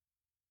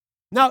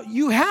 Now,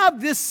 you have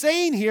this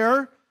saying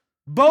here,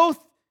 both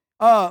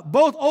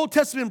Old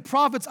Testament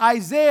prophets,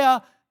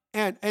 Isaiah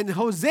and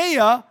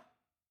Hosea,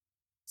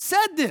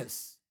 said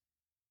this.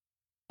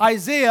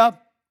 Isaiah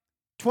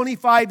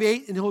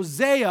 25:8 and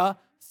Hosea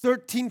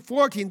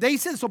 13:14. They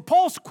said, so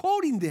Paul's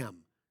quoting them.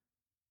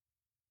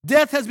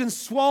 Death has been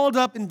swallowed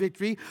up in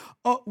victory.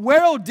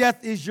 Where, O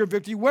death, is your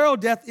victory? Where, O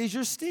death, is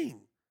your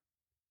sting?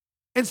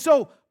 And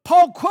so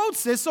Paul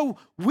quotes this, so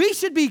we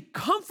should be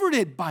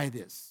comforted by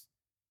this,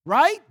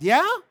 right?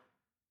 Yeah?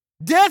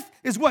 Death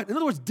is what? In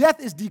other words, death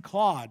is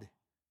declawed.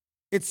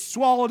 It's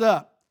swallowed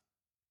up.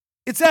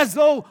 It's as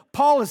though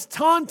Paul is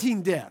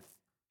taunting death.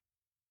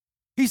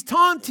 He's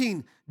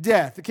taunting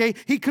death, okay?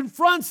 He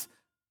confronts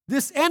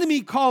this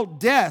enemy called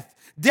death.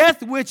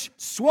 Death, which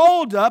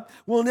swallowed up,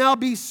 will now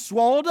be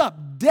swallowed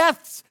up.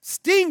 Death's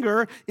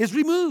stinger is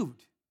removed.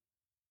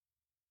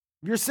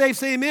 If you're saved,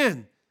 say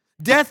amen.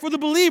 Death for the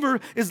believer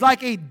is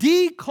like a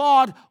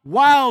declawed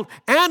wild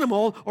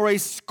animal or a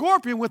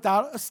scorpion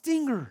without a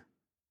stinger.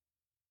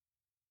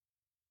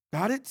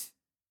 Got it?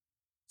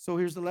 So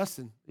here's the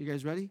lesson. Are you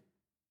guys ready?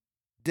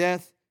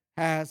 Death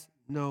has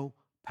no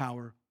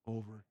power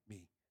over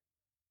me.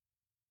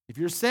 If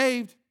you're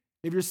saved,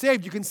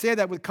 you can say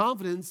that with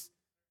confidence,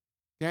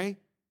 okay?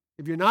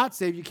 If you're not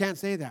saved, you can't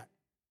say that.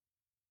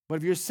 But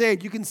if you're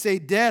saved, you can say,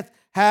 death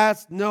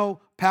has no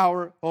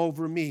power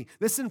over me.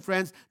 Listen,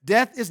 friends,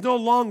 death is no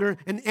longer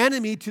an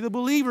enemy to the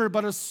believer,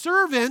 but a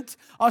servant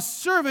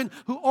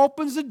who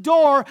opens the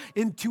door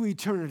into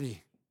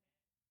eternity.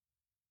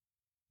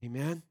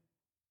 Amen?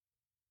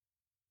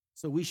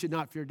 So we should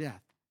not fear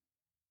death.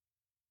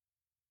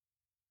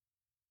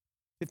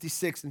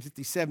 56 and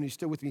 57, you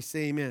still with me?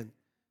 Say amen.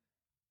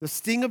 The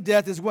sting of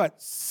death is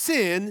what?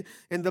 Sin,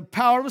 and the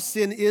power of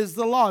sin is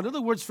the law. In other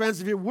words,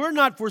 friends, if it were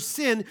not for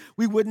sin,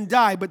 we wouldn't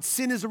die, but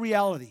sin is a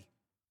reality.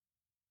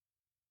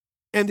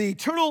 And the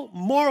eternal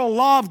moral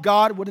law of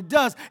God, what it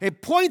does,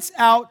 it points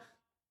out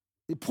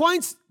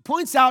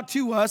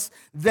to us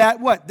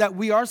that what? That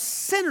we are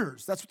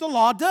sinners. That's what the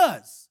law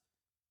does.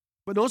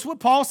 But notice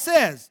what Paul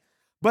says.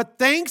 But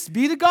thanks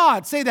be to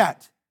God. Say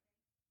that.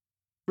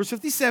 Verse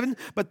 57,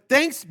 but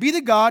thanks be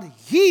to God,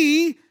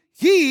 He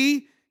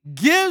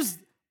gives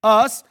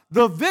us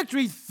the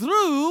victory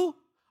through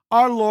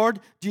our Lord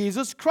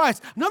Jesus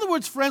Christ. In other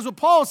words, friends, what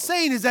Paul is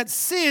saying is that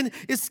sin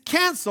is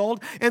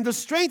canceled and the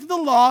strength of the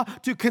law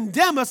to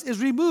condemn us is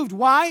removed.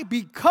 Why?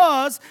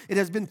 Because it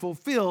has been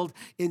fulfilled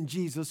in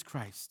Jesus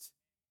Christ.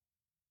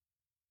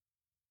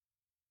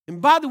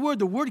 And by the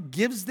word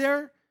gives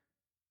there,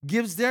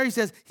 he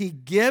says he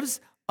gives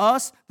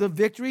us the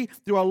victory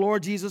through our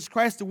Lord Jesus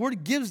Christ. The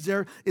word gives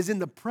there is in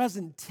the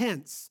present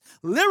tense.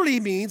 Literally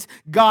means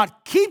God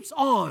keeps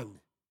on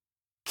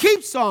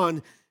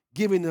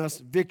giving us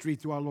victory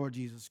through our Lord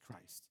Jesus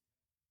Christ.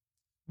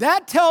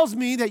 That tells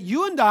me that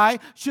you and I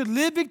should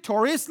live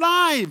victorious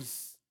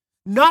lives,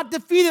 not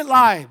defeated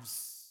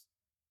lives.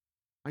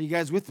 Are you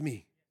guys with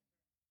me?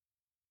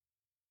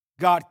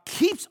 God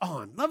keeps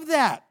on, love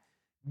that,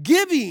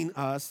 giving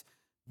us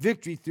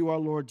victory through our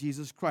Lord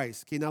Jesus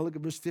Christ. Okay, now look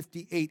at verse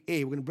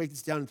 58a. We're going to break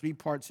this down in three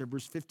parts here.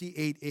 Verse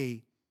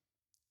 58a.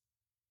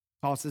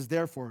 Paul says,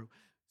 therefore.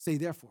 Say,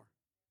 therefore.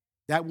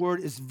 That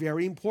word is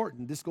very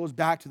important. This goes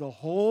back to the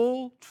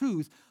whole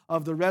truth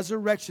of the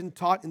resurrection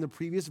taught in the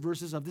previous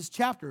verses of this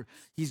chapter.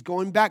 He's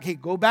going back. Hey,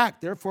 go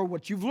back. Therefore,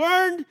 what you've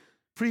learned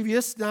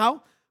previous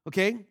now,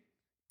 okay,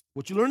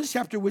 what you learned in this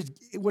chapter,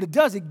 what it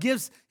does, it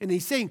gives, and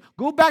he's saying,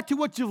 go back to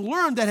what you've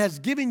learned that has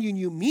given you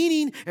new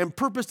meaning and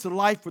purpose to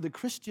life for the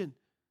Christian.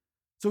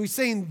 So he's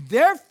saying,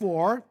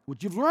 therefore,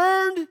 what you've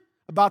learned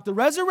about the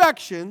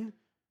resurrection,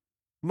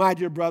 my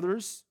dear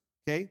brothers,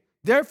 okay,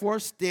 therefore,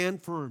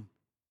 stand firm.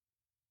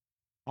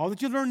 All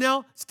that you've learned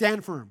now,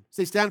 stand firm.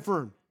 Say, stand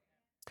firm.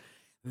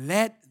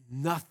 Let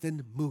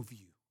nothing move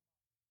you.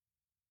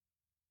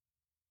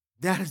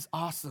 That is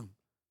awesome.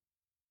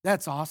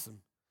 That's awesome.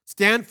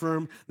 Stand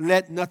firm,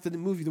 let nothing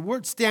move you. The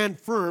word stand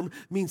firm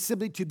means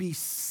simply to be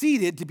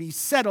seated, to be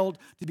settled,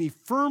 to be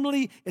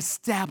firmly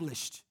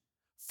established.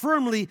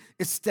 Firmly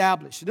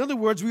established. In other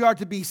words, we are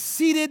to be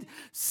seated,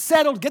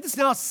 settled, get this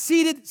now,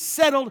 seated,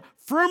 settled,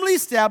 firmly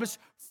established,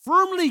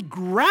 firmly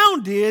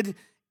grounded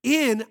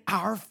in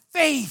our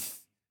faith.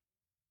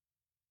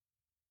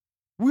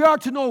 We are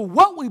to know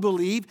what we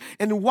believe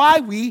and why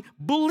we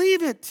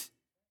believe it.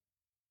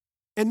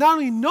 And not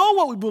only know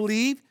what we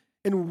believe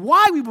and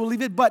why we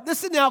believe it, but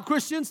listen now,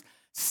 Christians,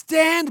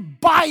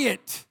 stand by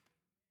it.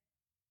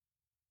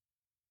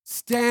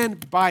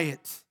 Stand by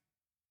it.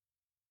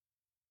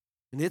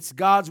 And it's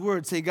God's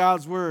word, say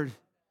God's word,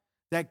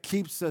 that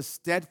keeps us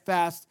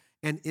steadfast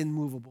and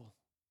immovable.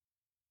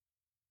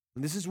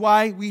 And this is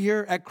why we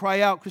here at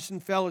Cry Out Christian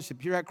Fellowship,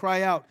 here at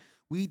Cry Out,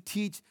 we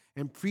teach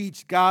and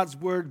preach God's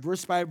word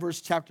verse by verse,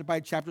 chapter by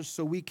chapter,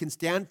 so we can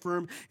stand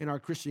firm in our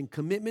Christian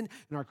commitment,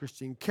 in our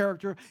Christian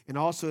character, and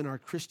also in our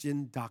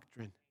Christian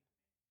doctrine.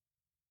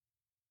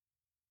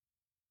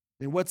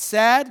 And what's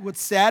sad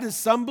is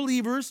some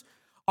believers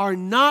are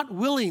not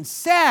willing,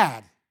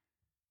 sad,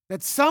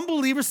 that some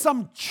believers,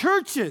 some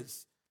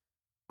churches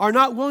are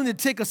not willing to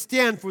take a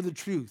stand for the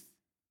truth.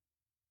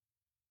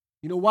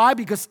 You know why?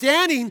 Because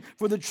standing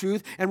for the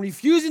truth and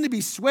refusing to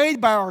be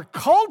swayed by our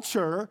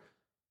culture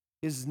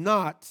is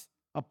not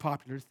a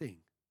popular thing.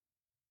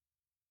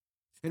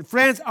 And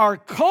friends, our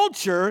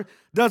culture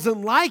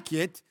doesn't like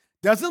it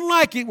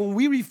when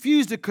we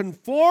refuse to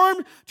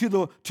conform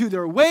to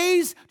their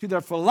ways, to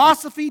their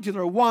philosophy, to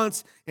their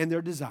wants, and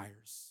their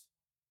desires.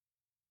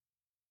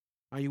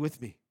 Are you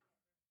with me?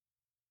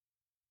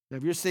 Now,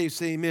 if you're saved,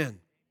 say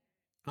amen.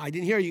 I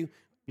didn't hear you.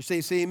 You're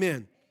saved, say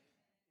amen.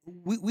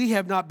 We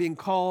have not been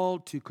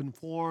called to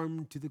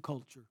conform to the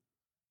culture.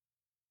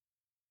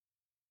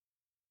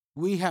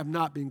 We have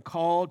not been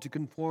called to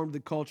conform to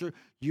the culture.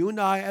 You and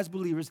I, as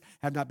believers,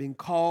 have not been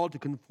called to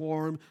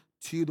conform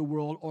to the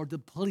world or to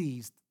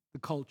please the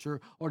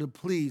culture or to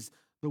please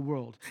the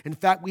world. In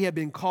fact, we have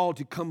been called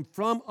to come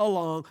from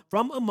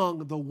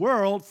among the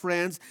world,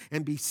 friends,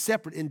 and be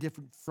separate and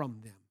different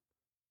from them.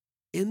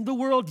 In the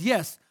world,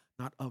 yes,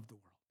 not of the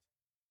world.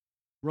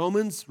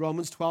 Romans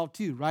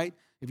 12:2, right?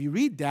 If you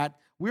read that,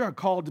 we are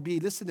called to be,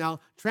 listen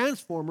now,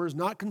 transformers,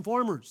 not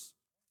conformers.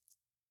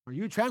 Are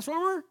you a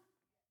transformer?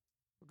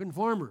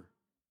 Conformer.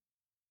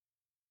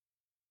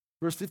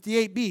 Verse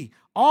 58b,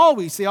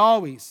 always, say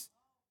always.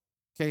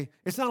 Okay,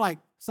 it's not like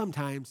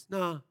sometimes,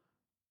 no.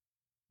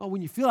 Oh,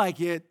 when you feel like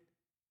it,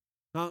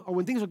 or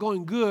when things are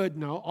going good,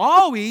 no.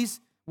 Always,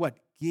 what?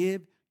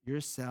 Give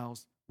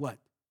yourselves, what?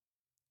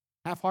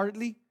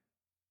 Half-heartedly?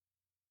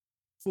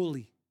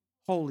 Fully,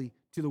 wholly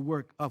to the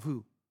work of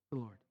who? The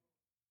Lord.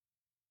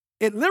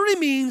 It literally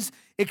means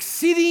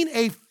exceeding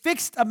a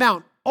fixed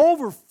amount.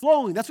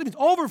 Overflowing. That's what it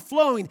means.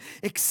 Overflowing,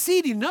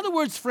 exceeding. In other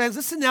words, friends,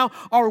 listen now.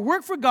 Our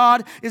work for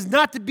God is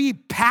not to be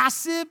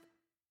passive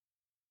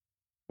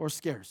or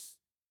scarce.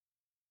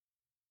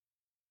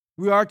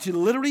 We are to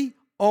literally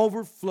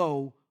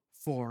overflow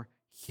for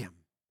Him.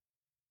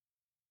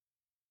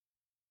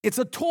 It's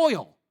a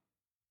toil.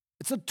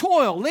 It's a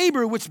toil,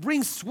 labor which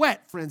brings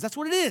sweat, friends. That's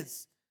what it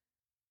is.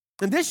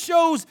 And this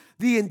shows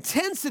the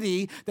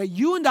intensity that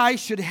you and I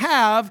should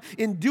have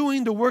in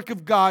doing the work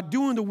of God,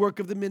 doing the work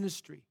of the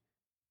ministry.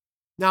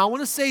 Now, I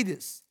want to say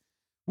this.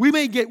 We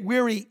may get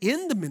weary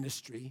in the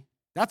ministry.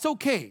 That's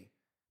okay.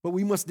 But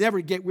we must never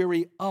get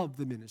weary of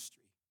the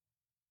ministry.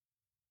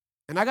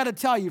 And I got to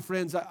tell you,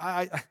 friends,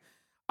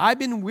 I've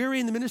been weary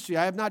in the ministry.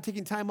 I have not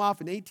taken time off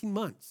in 18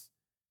 months.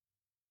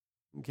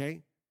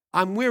 Okay?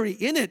 I'm weary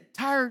in it,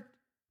 tired,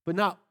 but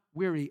not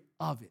weary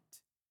of it.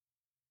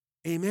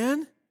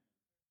 Amen?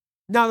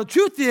 Now, the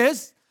truth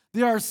is,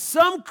 there are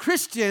some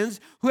Christians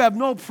who have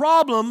no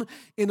problem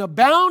in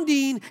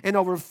abounding and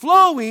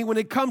overflowing when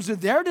it comes to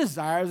their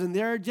desires and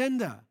their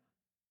agenda.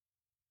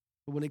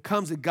 But when it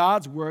comes to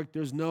God's work,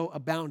 there's no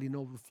abounding and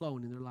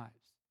overflowing in their lives.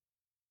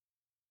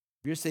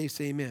 If you're saved,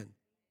 say amen.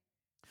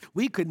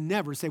 We could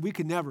never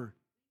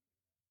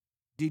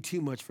do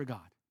too much for God.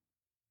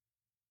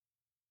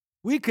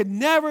 We could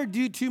never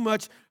do too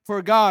much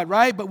for God,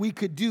 right? But we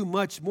could do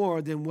much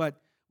more than what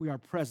we are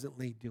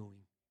presently doing.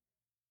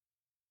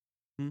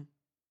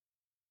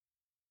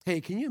 Hey,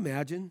 can you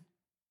imagine?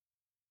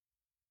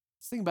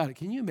 Just think about it.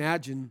 Can you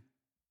imagine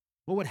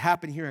what would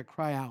happen here at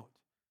Cry Out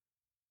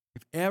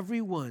if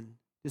everyone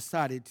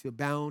decided to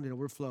abound and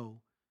overflow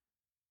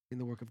in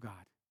the work of God.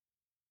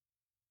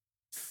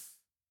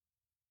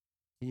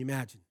 Can you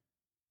imagine?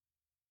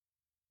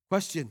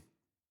 Question.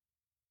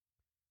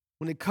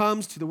 When it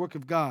comes to the work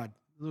of God,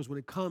 in other words, when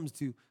it comes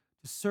to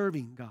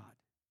serving God,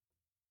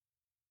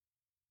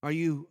 are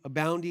you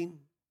abounding,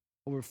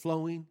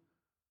 overflowing,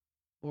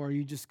 or are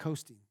you just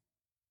coasting?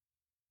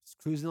 Just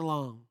cruising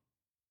along?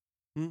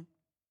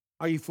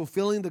 Are you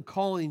fulfilling the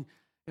calling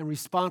and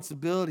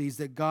responsibilities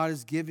that God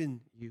has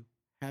given you?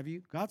 Have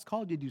you? God's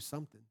called you to do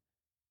something.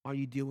 Are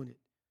you doing it?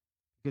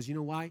 Because you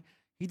know why?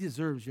 He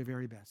deserves your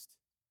very best.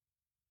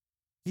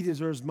 He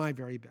deserves my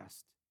very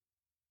best.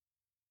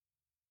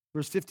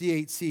 Verse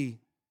 58c,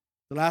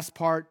 the last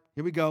part,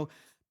 here we go.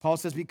 Paul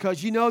says,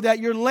 because you know that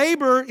your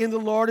labor in the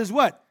Lord is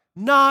what?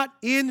 Not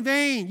in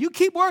vain. You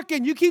keep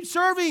working, you keep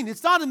serving.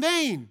 It's not in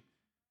vain.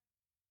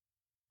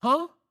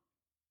 Huh?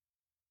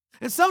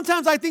 And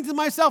sometimes I think to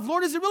myself,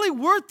 Lord, is it really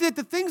worth it,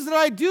 the things that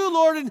I do,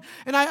 Lord? And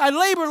I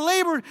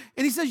labor.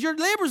 And he says, your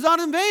labor's not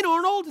in vain,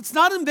 Arnold. It's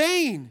not in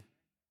vain.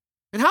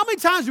 And how many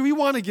times do we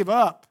want to give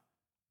up?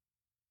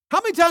 How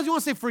many times do you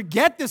want to say,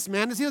 forget this,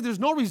 man? There's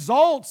no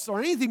results or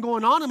anything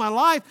going on in my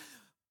life.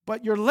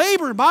 But your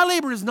labor, my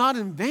labor is not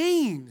in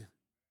vain.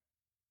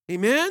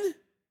 Amen?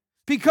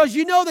 Because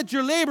you know that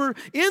your labor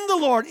in the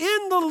Lord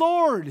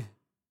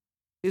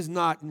is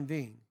not in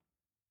vain.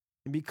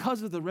 And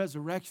because of the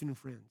resurrection,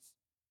 friends,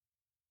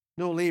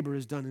 no labor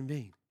is done in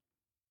vain.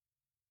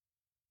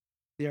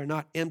 They are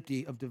not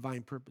empty of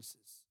divine purposes.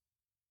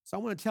 So I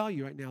want to tell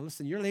you right now,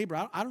 listen, your labor,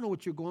 I don't know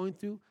what you're going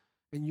through,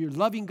 and you're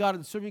loving God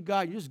and serving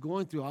God, you're just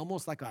going through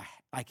almost like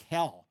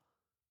hell.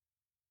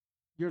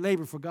 Your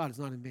labor for God is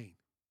not in vain.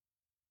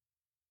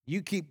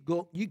 You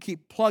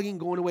keep plugging,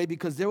 going away,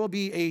 because there will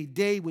be a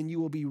day when you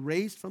will be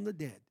raised from the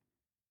dead.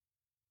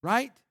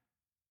 Right?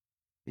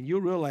 And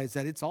you'll realize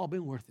that it's all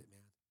been worth it,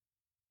 man.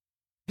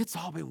 It's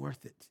all been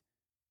worth it.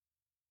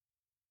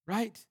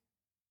 Right?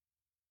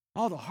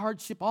 All the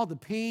hardship, all the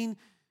pain,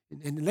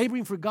 and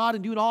laboring for God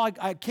and doing all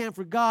I can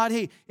for God.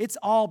 Hey, it's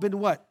all been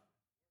what?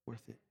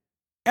 Worth it.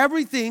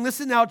 Everything,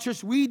 listen now,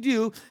 church, we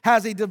do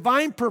has a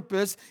divine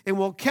purpose and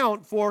will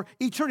count for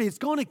eternity. It's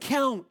going to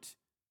count.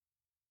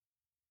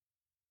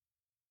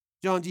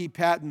 John G.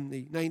 Patton,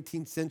 the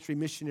 19th century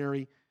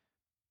missionary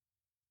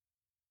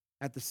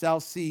at the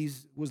South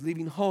Seas, was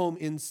leaving home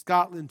in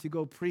Scotland to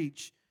go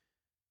preach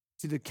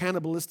to the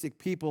cannibalistic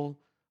people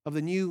of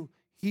the New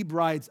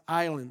Hebrides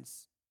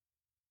Islands,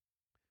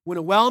 when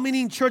a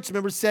well-meaning church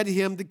member said to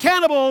him, the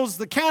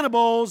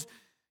cannibals,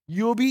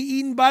 you'll be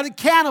eaten by the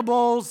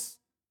cannibals.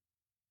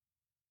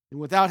 And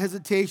without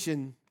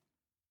hesitation,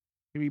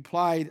 he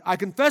replied, I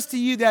confess to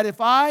you that if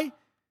I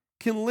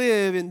can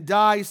live and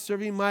die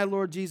serving my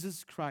Lord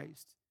Jesus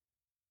Christ,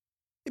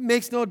 it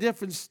makes no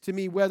difference to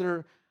me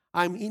whether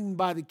I'm eaten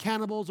by the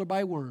cannibals or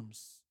by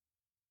worms.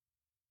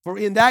 For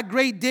in that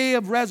great day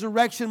of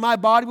resurrection, my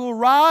body will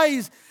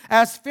rise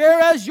as fair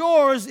as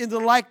yours in the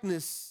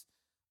likeness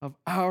of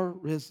our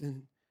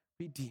risen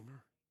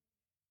Redeemer.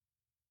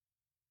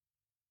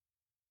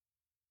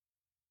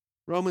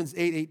 Romans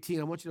 8:18.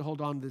 I want you to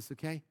hold on to this,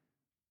 okay?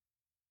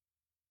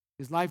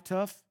 Is life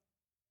tough?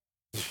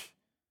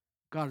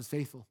 God is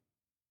faithful.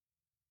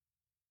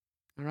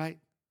 All right?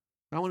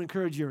 I want to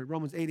encourage you.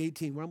 Romans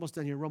 8:18. We're almost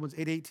done here. Romans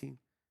 8:18.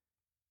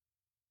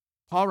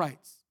 Paul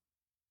writes,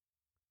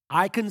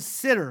 I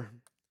consider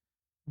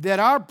that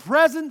our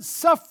present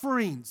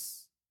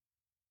sufferings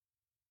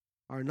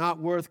are not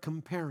worth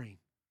comparing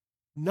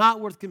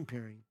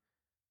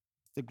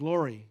the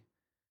glory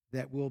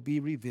that will be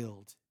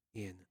revealed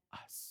in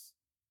us.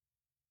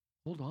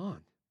 Hold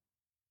on.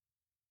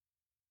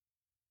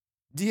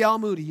 D.L.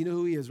 Moody, you know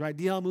who he is, right?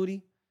 D.L.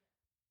 Moody,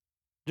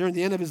 during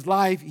the end of his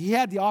life, he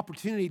had the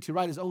opportunity to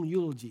write his own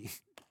eulogy.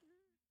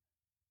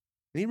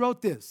 And he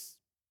wrote this.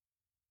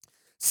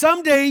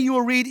 Someday you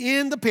will read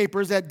in the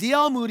papers that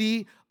D.L.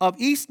 Moody of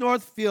East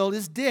Northfield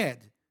is dead.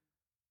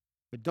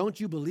 But don't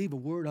you believe a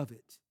word of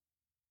it.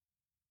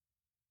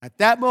 At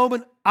that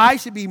moment, I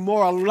should be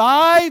more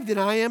alive than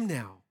I am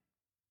now.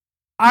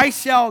 I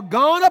shall have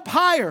gone up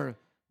higher,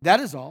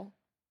 that is all,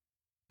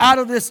 out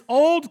of this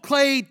old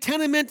clay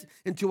tenement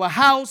into a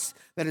house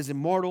that is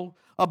immortal,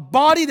 a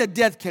body that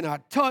death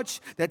cannot touch,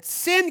 that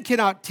sin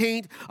cannot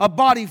taint, a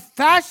body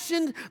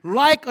fashioned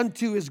like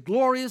unto his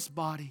glorious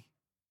body.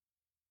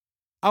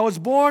 I was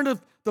born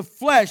of the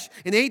flesh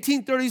in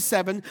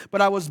 1837, but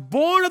I was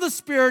born of the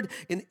Spirit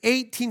in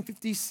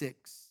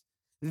 1856.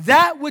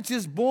 That which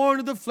is born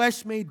of the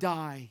flesh may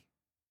die.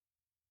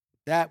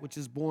 That which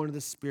is born of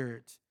the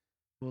Spirit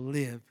will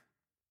live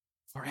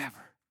forever.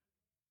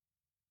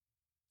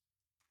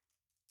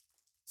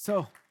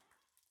 So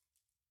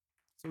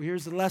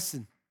here's the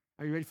lesson.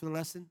 Are you ready for the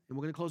lesson? And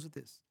we're going to close with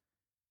this.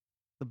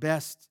 The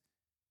best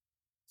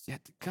is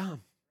yet to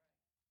come.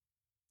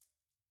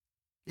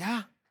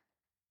 Yeah.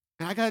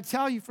 And I got to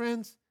tell you,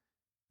 friends,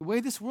 the way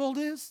this world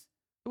is,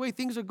 the way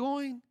things are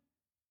going,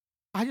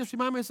 I just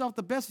remind myself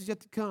the best is yet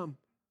to come.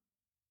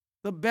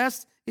 The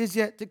best is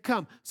yet to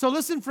come. So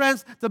listen,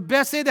 friends, the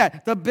best, say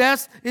that. The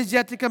best is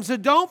yet to come. So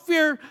don't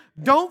fear,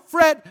 don't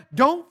fret,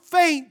 don't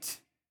faint.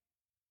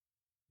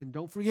 And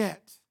don't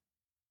forget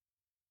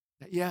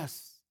that,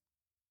 yes,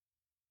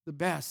 the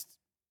best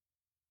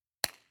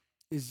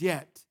is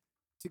yet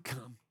to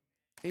come.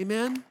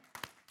 Amen.